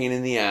is a pain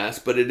in the ass.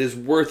 But it is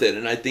worth it,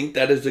 and I think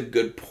that is a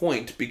good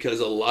point because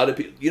a lot of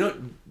people,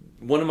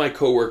 one of my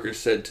coworkers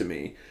said to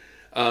me,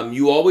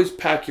 you always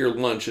pack your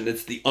lunch, and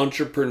it's the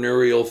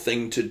entrepreneurial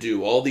thing to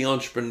do. All the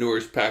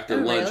entrepreneurs pack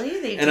their lunch.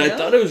 Really? They and do? I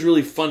thought it was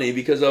really funny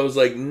because I was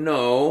like,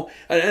 no.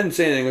 I didn't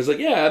say anything. I was like,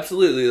 yeah,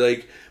 absolutely.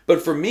 Like,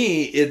 but for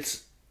me,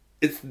 it's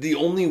the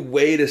only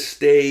way to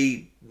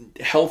stay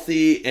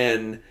healthy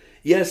and...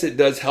 Yes, it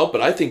does help,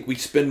 but I think we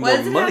spend more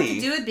money. What does it have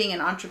to do with being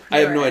an entrepreneur?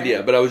 I have no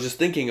idea, but I was just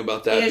thinking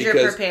about that because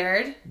you're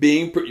prepared.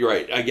 You're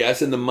right, I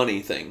guess, in the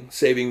money thing,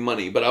 saving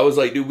money. But I was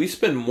like, dude, we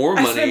spend more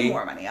money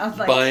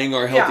buying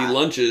our healthy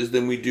lunches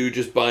than we do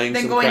just buying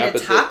some crap going to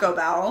Taco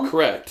Bell.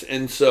 Correct,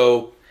 and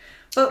so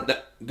go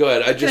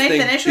ahead. I just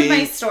think finish with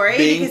my story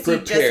because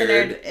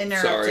prepared, you just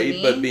interrupted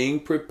me. But being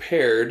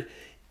prepared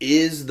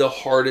is the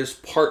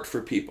hardest part for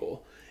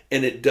people.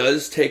 And it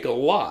does take a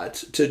lot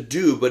to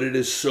do, but it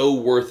is so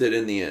worth it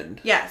in the end.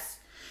 Yes.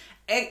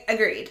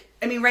 Agreed.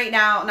 I mean,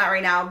 not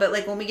right now, but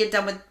like when we get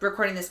done with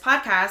recording this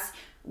podcast,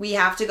 we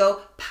have to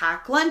go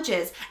pack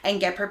lunches and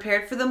get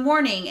prepared for the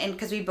morning. And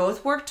because we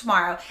both work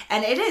tomorrow.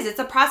 And it's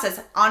a process.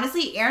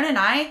 Honestly, Aaron and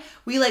I,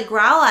 we like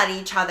growl at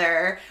each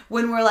other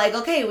when we're like,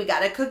 okay, we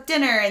got to cook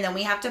dinner and then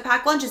we have to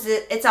pack lunches.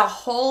 It's a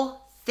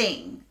whole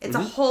thing. It's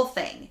a whole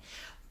thing.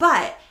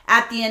 But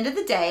at the end of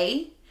the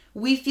day,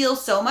 we feel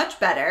so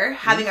much better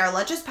having our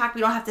lunches packed.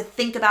 We don't have to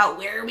think about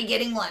where are we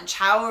getting lunch,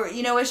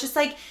 it's just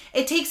like,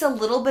 it takes a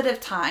little bit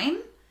of time,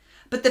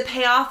 but the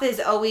payoff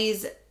is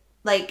always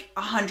like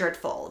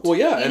 100-fold. Well,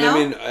 yeah. I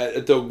mean,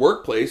 at the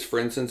workplace, for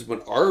instance, when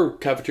our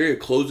cafeteria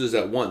closes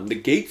at 1, the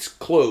gates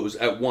close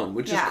at 1,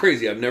 which is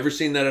crazy. I've never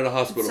seen that at a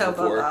hospital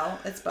before.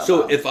 It's bobo.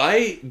 So if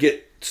I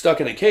get stuck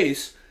in a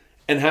case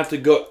and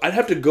I'd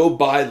have to go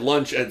buy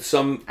lunch at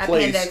some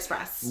place. Panda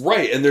Express.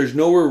 Right, and there's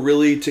nowhere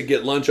really to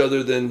get lunch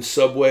other than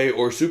Subway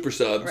or Super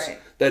Subs. Right.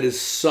 That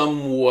is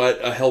somewhat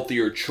a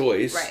healthier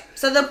choice. Right.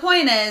 So the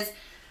point is,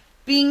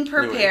 being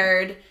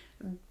prepared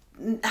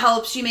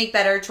helps you make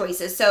better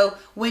choices. So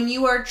when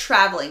you are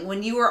traveling,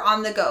 when you are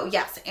on the go,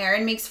 yes,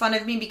 Aaron makes fun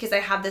of me because I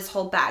have this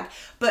whole bag,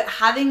 but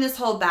having this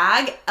whole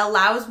bag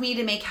allows me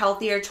to make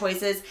healthier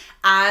choices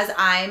as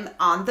I'm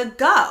on the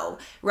go,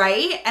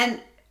 right?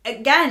 And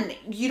again,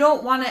 you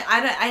don't want to,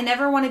 I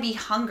never want to be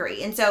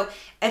hungry. And so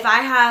if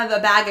I have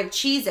a bag of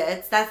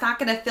Cheez-Its, that's not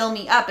going to fill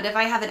me up. But if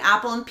I have an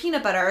apple and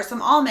peanut butter or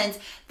some almonds,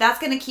 that's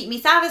going to keep me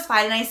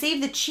satisfied. And I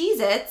save the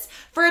Cheez-Its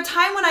for a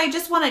time when I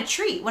just want a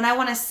treat, when I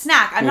want a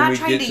snack. I'm not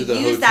trying to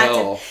use that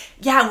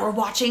to, we're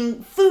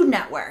watching Food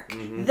Network.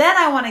 Mm-hmm. Then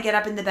I want to get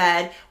up in the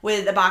bed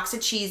with a box of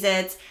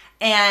Cheez-Its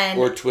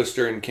or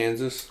Twister in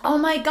Kansas. Oh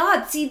my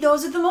God. See,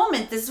 those are the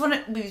moments. This is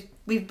when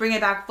we bring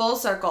it back full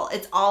circle.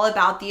 It's all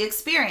about the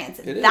experience.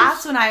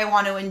 That's when I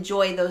want to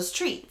enjoy those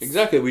treats.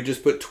 Exactly. We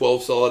just put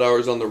 12 solid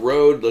hours on the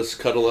road. Let's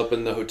cuddle up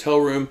in the hotel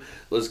room.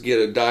 Let's get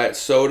a diet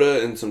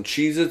soda and some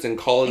Cheez-Its and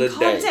call it a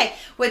day.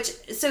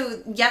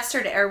 So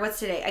yesterday, or what's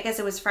today? I guess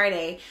it was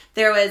Friday.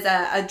 There was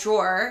a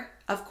drawer,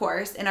 of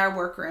course, in our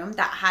workroom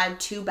that had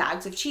 2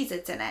 bags of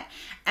Cheez-Its in it.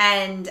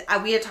 And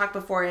we had talked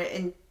before,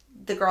 and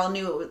the girl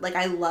knew, like,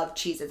 I love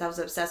Cheez-Its. I was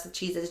obsessed with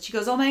Cheez-Its. She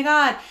goes, oh my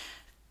God,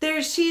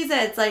 there's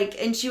Cheez-Its, like,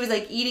 and she was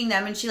like eating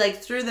them, and she like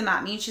threw them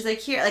at me, and she's like,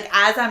 here, like,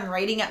 as I'm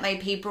writing up my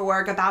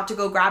paperwork, about to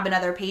go grab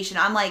another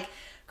patient, I'm like,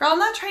 girl, I'm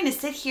not trying to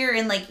sit here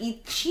and like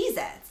eat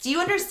Cheez-Its. Do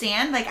you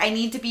understand? Like, I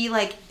need to be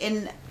like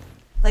in,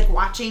 like,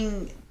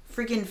 watching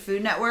freaking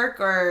Food Network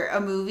or a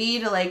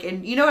movie to like,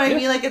 and you know what I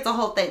mean? Like, it's a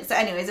whole thing. So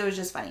anyways, it was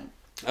just funny.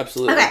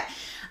 Absolutely. Okay.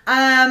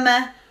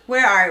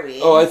 Where are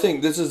we? Oh, I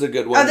think this is a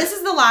good one. Oh, this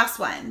is the last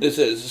one. This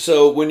is.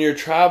 So when you're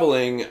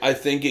traveling, I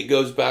think it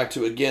goes back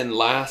to, again,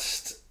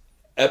 last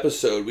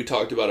episode, we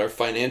talked about our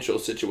financial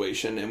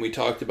situation, and we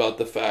talked about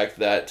the fact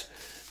that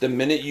the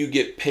minute you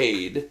get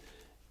paid,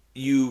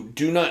 you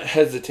do not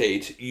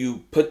hesitate.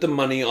 You put the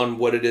money on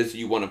what it is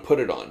you want to put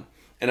it on.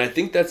 And I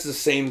think that's the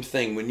same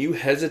thing. When you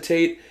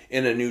hesitate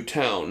in a new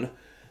town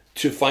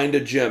to find a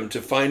gym,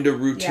 to find a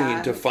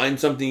routine, to find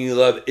something you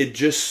love, it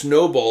just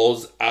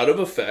snowballs out of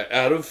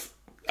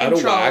out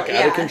of whack,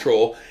 out of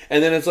control.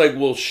 And then it's like,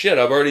 well, shit,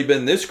 I've already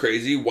been this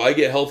crazy. Why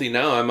get healthy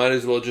now? I might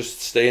as well just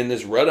stay in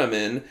this rut I'm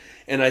in.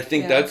 And I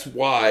think that's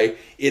why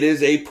it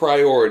is a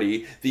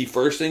priority. The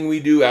first thing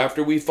we do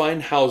after we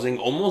find housing,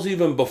 almost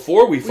even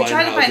before we find housing.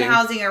 We try to find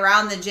housing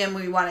around the gym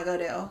we want to go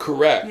to.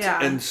 Correct.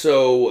 Yeah. And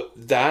so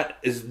that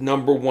is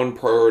number one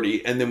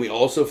priority. And then we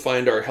also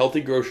find our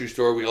healthy grocery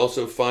store. We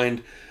also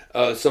find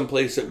some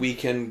place that we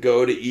can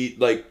go to eat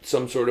like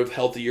some sort of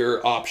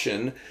healthier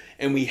option.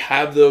 And we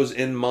have those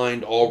in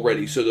mind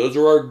already. So those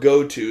are our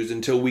go-tos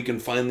until we can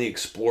finally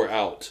explore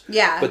out.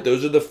 Yeah. But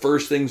those are the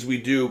first things we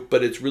do.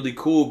 But it's really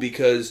cool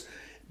because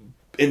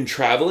in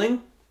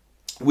traveling,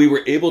 we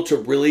were able to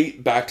really,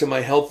 back to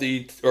my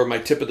healthy or my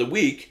tip of the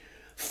week,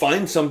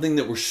 find something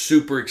that we're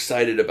super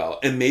excited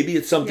about. And maybe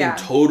it's something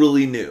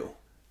totally new.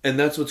 And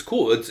that's what's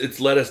cool. It's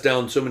led us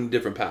down so many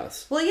different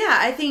paths. Well, yeah,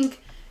 I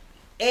think,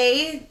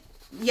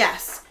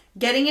 yes,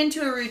 getting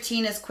into a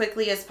routine as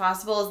quickly as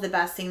possible is the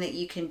best thing that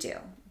you can do.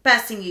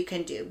 Best thing you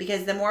can do,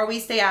 because the more we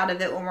stay out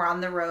of it when we're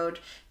on the road,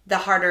 the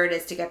harder it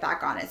is to get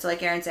back on it. So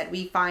like Aaron said,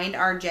 we find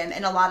our gym,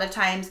 and a lot of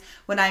times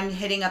when I'm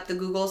hitting up the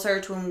Google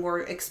search when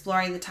we're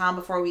exploring the town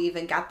before we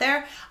even get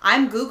there,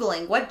 I'm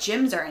Googling what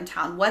gyms are in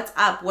town, what's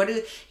up,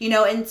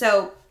 and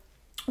so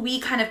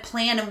we kind of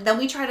plan, and then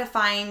we try to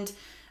find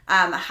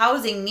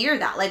housing near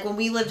that. Like when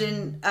we lived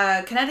in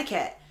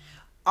Connecticut,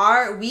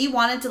 we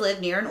wanted to live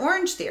near an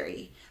Orange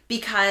Theory.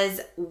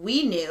 Because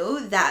we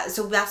knew that,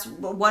 so that's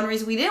one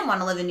reason we didn't want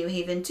to live in New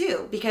Haven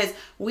too. Because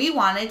we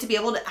wanted to be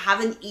able to have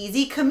an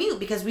easy commute.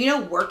 Because we know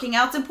working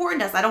out's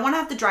important to us. I don't want to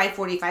have to drive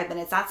 45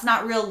 minutes. That's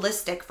not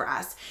realistic for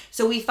us.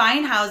 So we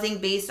find housing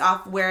based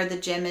off where the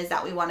gym is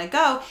that we want to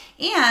go.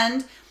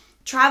 And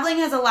traveling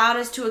has allowed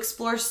us to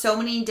explore so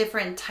many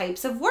different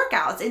types of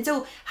workouts. And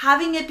so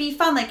having it be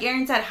fun, like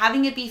Aaron said,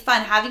 having it be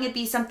fun, having it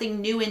be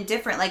something new and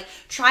different, like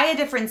try a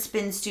different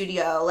spin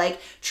studio, like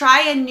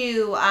try a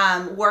new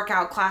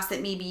workout class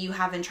that maybe you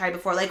haven't tried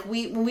before. Like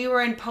when we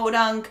were in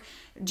Podunk,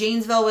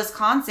 Janesville,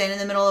 Wisconsin in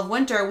the middle of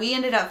winter, we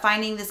ended up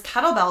finding this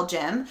kettlebell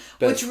gym,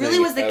 which really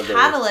was the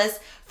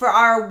catalyst for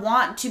our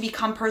want to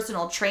become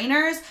personal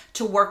trainers,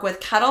 to work with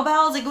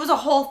kettlebells. Like it was a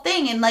whole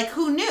thing. And like,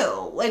 who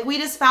knew? Like we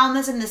just found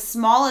this in the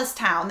smallest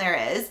town there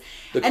is.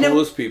 The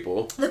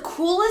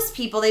coolest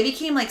people. They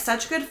became like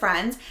such good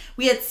friends.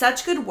 We had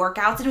such good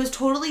workouts, and it was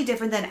totally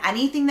different than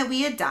anything that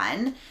we had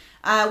done.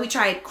 We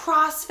tried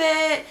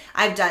CrossFit.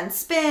 I've done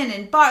spin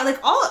and bar.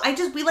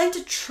 We like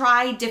to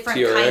try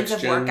different kinds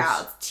of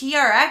workouts.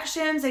 TRX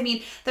gyms. I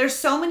mean, there's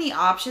so many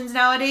options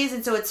nowadays,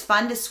 and so it's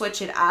fun to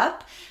switch it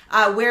up.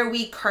 Where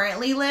we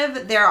currently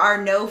live, there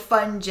are no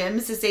fun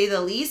gyms, to say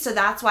the least. So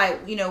that's why,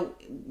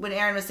 when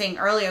Aaron was saying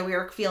earlier, we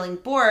were feeling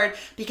bored,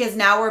 because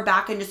now we're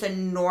back in just a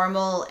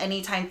normal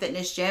Anytime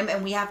Fitness gym,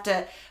 and we have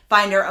to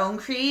find our own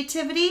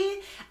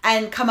creativity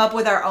and come up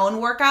with our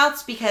own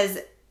workouts, because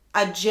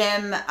a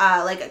gym,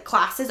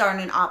 classes aren't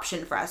an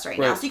option for us right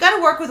now. So you got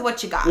to work with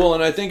what you got. Well,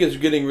 and I think it's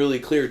getting really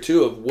clear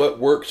too of what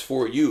works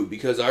for you,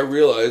 because I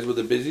realize with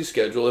a busy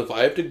schedule, if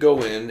I have to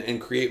go in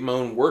and create my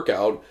own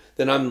workout,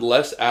 then I'm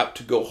less apt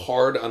to go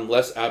hard. I'm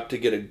less apt to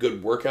get a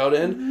good workout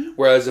in. Mm-hmm.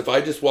 Whereas if I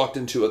just walked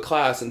into a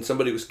class and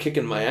somebody was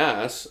kicking my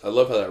ass, I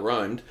love how that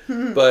rhymed,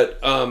 but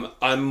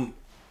I'm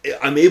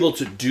able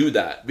to do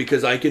that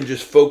because I can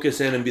just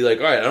focus in and be like,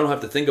 all right, I don't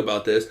have to think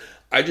about this.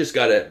 I just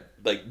got to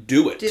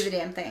do it. Do the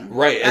damn thing.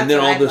 Right. That's, and then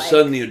all of a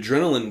sudden the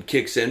adrenaline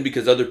kicks in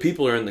because other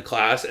people are in the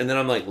class. And then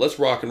I'm like, let's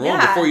rock and roll.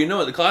 Yeah. Before you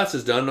know it, the class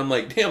is done. And I'm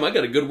like, damn, I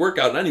got a good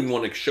workout and I didn't even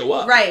want to show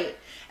up. Right.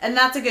 And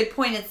that's a good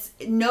point. It's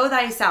know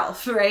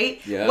thyself,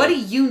 right? Yeah. What do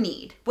you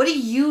need? What do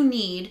you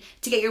need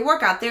to get your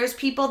workout? There's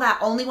people that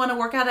only want to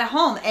work out at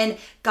home. And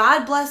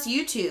God bless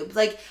YouTube.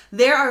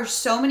 There are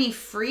so many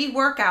free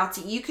workouts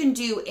that you can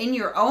do in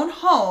your own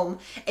home,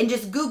 and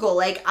just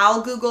Google.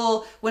 I'll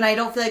Google when I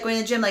don't feel like going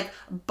to the gym,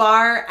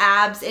 bar,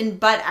 abs, and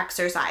butt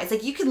exercise.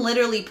 You can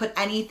literally put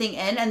anything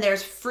in, and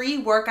there's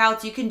free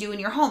workouts you can do in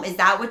your home. Is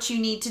that what you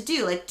need to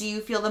do? Do you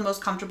feel the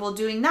most comfortable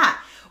doing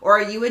that? Or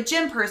are you a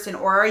gym person?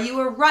 Or are you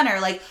a runner?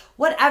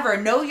 Whatever.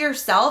 Know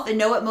yourself and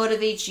know what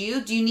motivates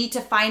you. Do you need to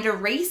find a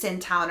race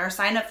in town or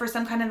sign up for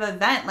some kind of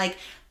event?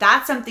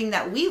 That's something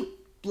that we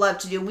love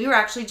to do. We were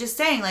actually just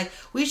saying,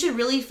 we should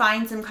really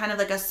find some kind of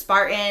a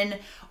Spartan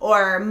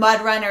or mud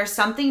run or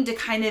something to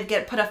kind of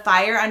put a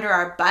fire under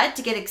our butt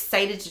to get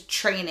excited to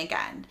train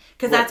again.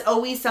 Because that's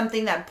always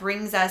something that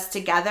brings us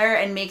together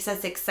and makes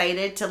us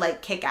excited to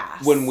kick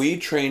ass. When we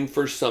train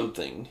for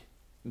something,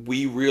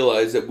 we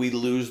realize that we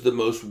lose the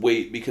most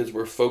weight because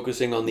we're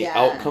focusing on the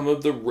outcome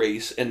of the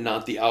race and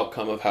not the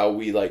outcome of how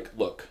we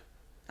look.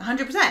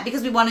 100%,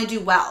 because we want to do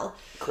well.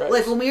 Correct.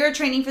 When we were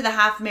training for the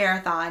half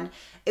marathon,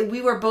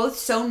 we were both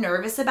so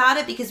nervous about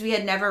it because we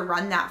had never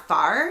run that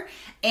far.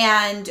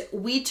 And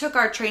we took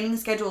our training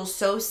schedule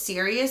so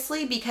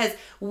seriously because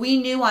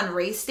we knew on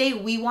race day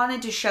we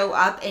wanted to show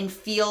up and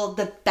feel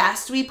the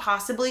best we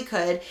possibly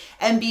could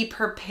and be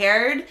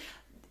prepared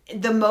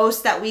the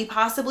most that we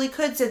possibly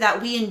could so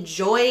that we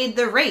enjoyed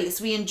the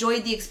race. We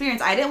enjoyed the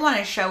experience. I didn't want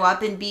to show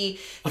up and be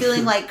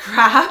feeling like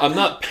crap. I'm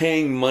not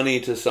paying money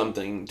to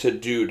something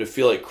to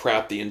feel like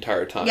crap the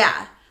entire time.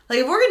 Yeah. Like,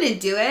 if we're going to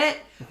do it,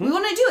 we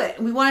want to do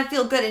it. We want to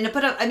feel good. And to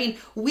put up, I mean,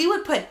 we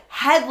would put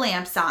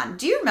headlamps on.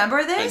 Do you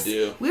remember this? I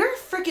do. We were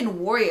freaking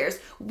warriors.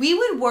 We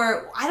would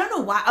wear, I don't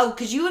know why. Oh,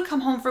 because you would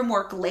come home from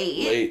work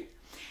late.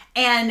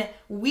 And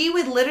we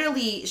would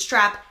literally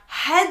strap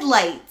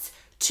headlights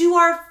to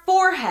our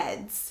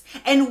foreheads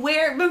and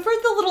wear, remember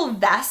the little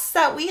vests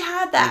that we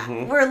had that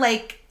were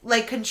like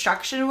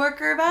construction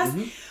worker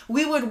vests?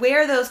 We would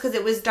wear those because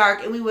it was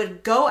dark, and we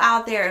would go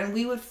out there and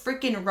we would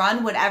freaking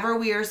run whatever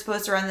we were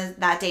supposed to run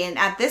that day. And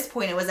at this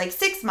point, it was like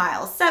 6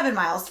 miles, 7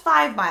 miles,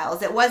 5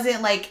 miles. It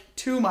wasn't like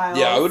 2 miles.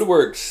 Yeah, I would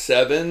work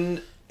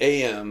 7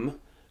 a.m.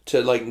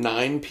 to like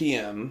 9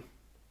 p.m.,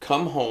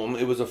 come home.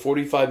 It was a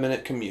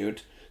 45-minute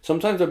commute.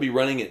 Sometimes I'd be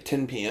running at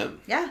 10 p.m.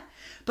 Yeah.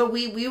 But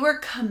we were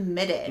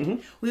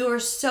committed. We were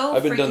so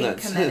I've been freaking done that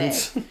committed.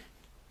 since.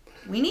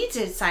 We need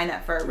to sign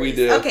up for a race. We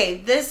do. Okay,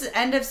 this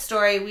end of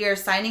story. We are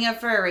signing up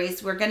for a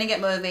race. We're going to get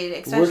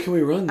motivated. Where can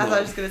we run, though? I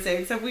was just going to say,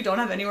 except we don't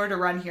have anywhere to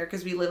run here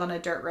because we live on a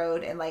dirt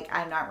road and, like,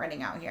 I'm not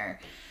running out here.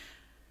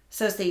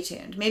 So stay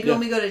tuned. Maybe when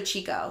we go to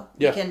Chico,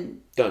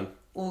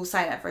 we'll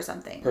sign up for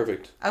something.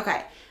 Perfect.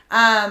 Okay.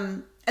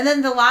 And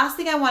then the last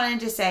thing I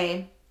wanted to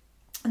say,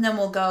 and then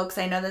we'll go because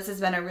I know this has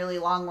been a really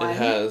long one. It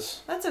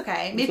has. That's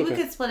okay. Maybe we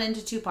could split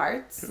into 2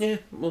 parts. Yeah,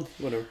 well,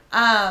 whatever.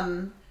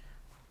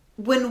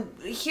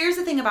 Here's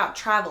the thing about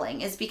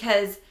traveling is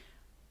because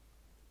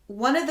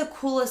one of the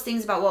coolest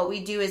things about what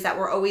we do is that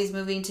we're always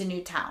moving to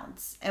new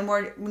towns and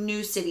we're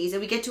new cities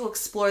and we get to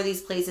explore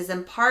these places.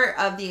 And part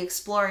of the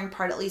exploring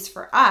part, at least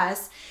for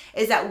us,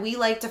 is that we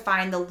like to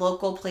find the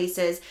local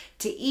places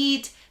to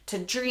eat, to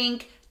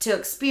drink, to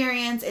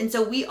experience. And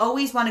so we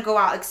always want to go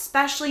out,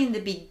 especially in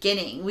the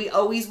beginning. We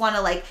always want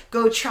to like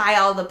go try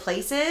all the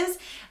places.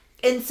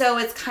 And so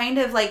it's kind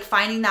of like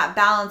finding that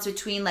balance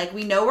between like,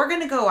 we know we're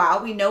going to go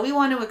out. We know we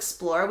want to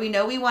explore. We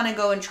know we want to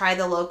go and try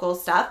the local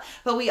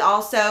stuff, but we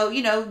also,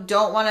 you know,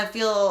 don't want to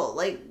feel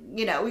like,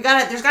 you know,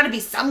 there's gotta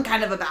be some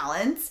kind of a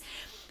balance.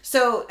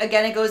 So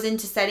again, it goes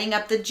into setting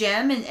up the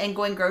gym and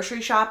going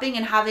grocery shopping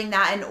and having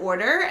that in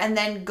order. And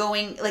then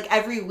going like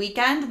every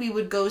weekend, we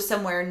would go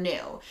somewhere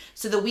new.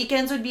 So the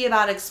weekends would be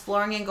about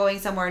exploring and going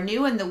somewhere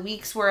new. And the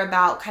weeks were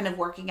about kind of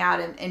working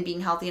out and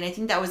being healthy. And I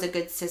think that was a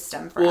good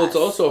system for us. Well, it's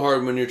also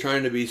hard when you're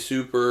trying to be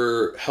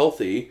super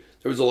healthy.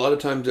 There was a lot of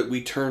times that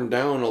we turned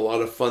down a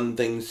lot of fun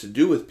things to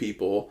do with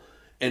people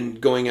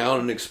and going out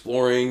and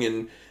exploring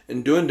and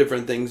doing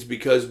different things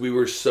because we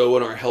were so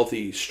in our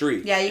healthy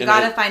streak. Yeah, you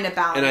gotta find a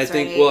balance. And I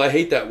think, well, I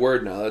hate that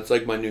word now. That's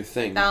like my new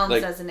thing.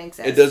 Balance doesn't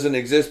exist. It doesn't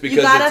exist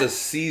because it's a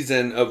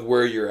season of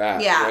where you're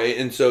at, right?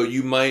 And so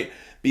you might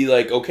be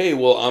like, okay,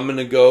 well, I'm going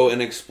to go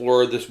and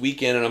explore this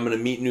weekend and I'm going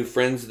to meet new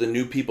friends, the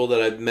new people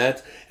that I've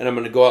met, and I'm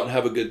going to go out and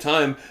have a good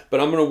time, but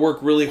I'm going to work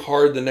really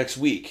hard the next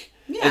week.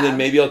 Yeah. And then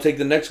maybe I'll take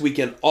the next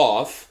weekend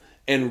off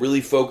and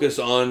really focus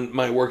on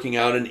my working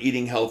out and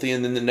eating healthy,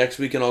 and then the next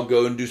weekend I'll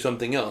go and do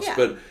something else. Yeah.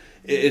 But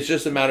it's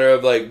just a matter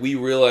of like, we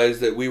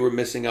realized that we were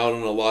missing out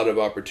on a lot of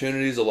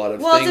opportunities, a lot of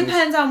things. Well, it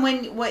depends on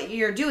what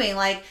you're doing.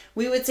 Like,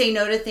 we would say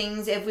no to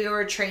things if we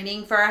were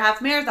training for a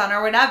half marathon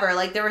or whatever.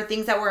 Like, there were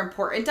things that were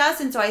important to us.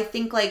 And so I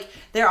think like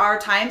there are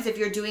times if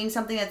you're doing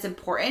something that's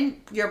important,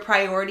 your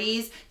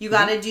priorities, you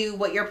got to do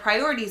what your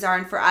priorities are.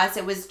 And for us,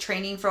 it was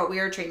training for what we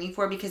were training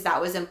for because that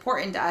was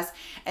important to us.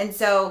 And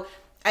so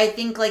I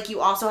think like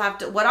you also have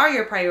to, what are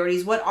your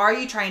priorities? What are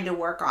you trying to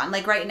work on?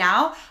 Like right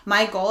now,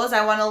 my goal is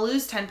I want to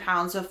lose 10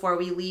 pounds before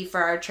we leave for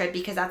our trip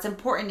because that's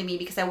important to me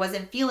because I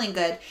wasn't feeling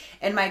good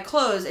in my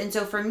clothes. And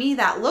so for me,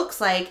 that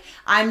looks like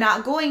I'm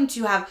not going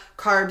to have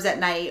carbs at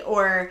night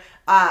or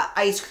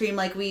ice cream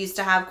like we used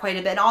to have quite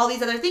a bit and all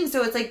these other things.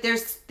 So it's like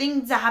there's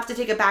things that have to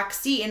take a back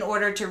seat in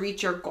order to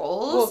reach your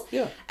goals. Well,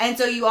 yeah. And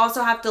so you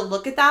also have to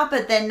look at that,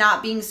 but then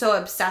not being so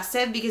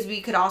obsessive because we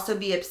could also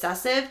be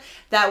obsessive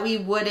that we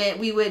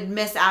would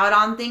miss out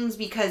on things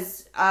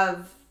because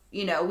of,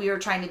 you know, we were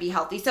trying to be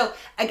healthy. So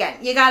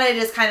again, you got to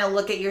just kind of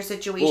look at your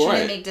situation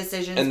and make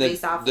decisions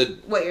based off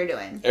what you're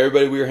doing.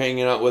 Everybody we were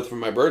hanging out with for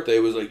my birthday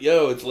was like,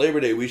 yo, it's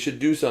Labor Day. We should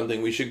do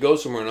something. We should go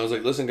somewhere. And I was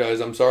like, listen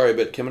guys, I'm sorry,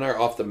 but Kim and I are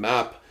off the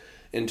map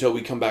until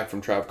we come back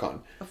from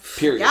TravCon.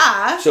 Period.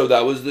 Yeah. So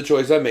that was the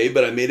choice I made,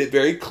 but I made it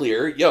very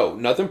clear. Yo,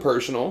 nothing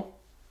personal.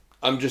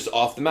 I'm just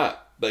off the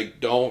map. Like,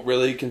 don't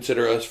really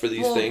consider us for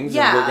these things,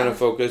 and we're going to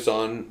focus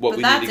on what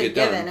we need to get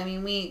done. That's a given. I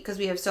mean, because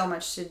we have so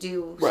much to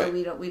do, so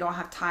we don't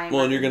have time.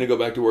 Well, and you're going to go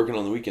back to working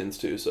on the weekends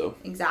too, so.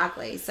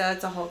 Exactly. So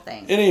it's a whole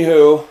thing.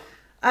 Anywho.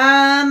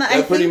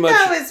 I think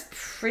that was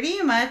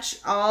pretty much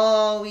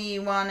all we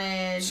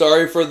wanted.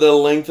 Sorry for the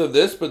length of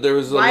this, but there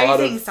was a lot of... Why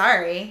are you saying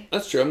sorry?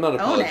 That's true. I'm not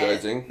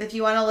apologizing. If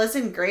you want to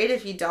listen, great.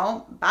 If you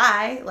don't,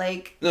 bye.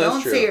 Like,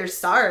 don't say you're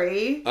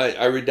sorry. I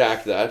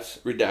redact that.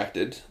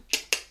 Redacted.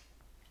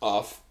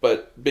 Off.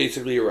 But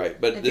basically, you're right.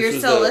 But if you're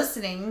still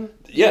listening...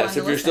 Yes,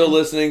 if you're still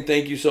listening,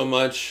 thank you so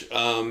much.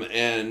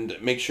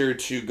 And make sure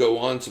to go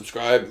on,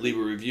 subscribe, leave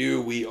a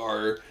review.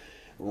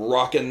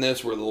 rocking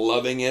this. We're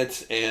loving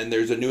it. And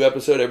there's a new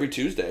episode every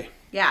Tuesday.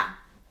 Yeah.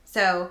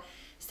 So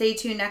stay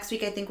tuned next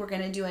week. I think we're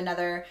going to do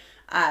another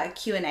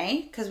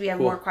Q&A because we have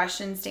more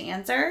questions to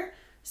answer.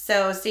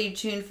 So stay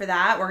tuned for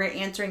that. We're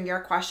answering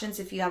your questions.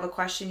 If you have a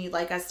question you'd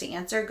like us to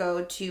answer,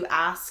 go to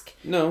ask.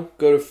 No,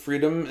 go to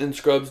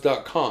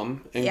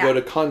freedomandscrubs.com and go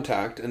to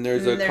contact, and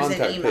there's a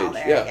contact an email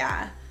page. There,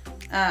 yeah.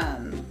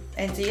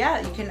 And so, yeah,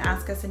 you can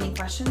ask us any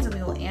questions and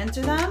we will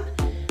answer them.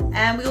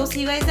 And we will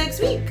see you guys next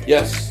week.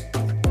 Yes.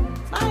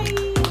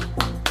 Bye.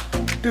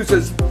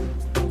 Deuces.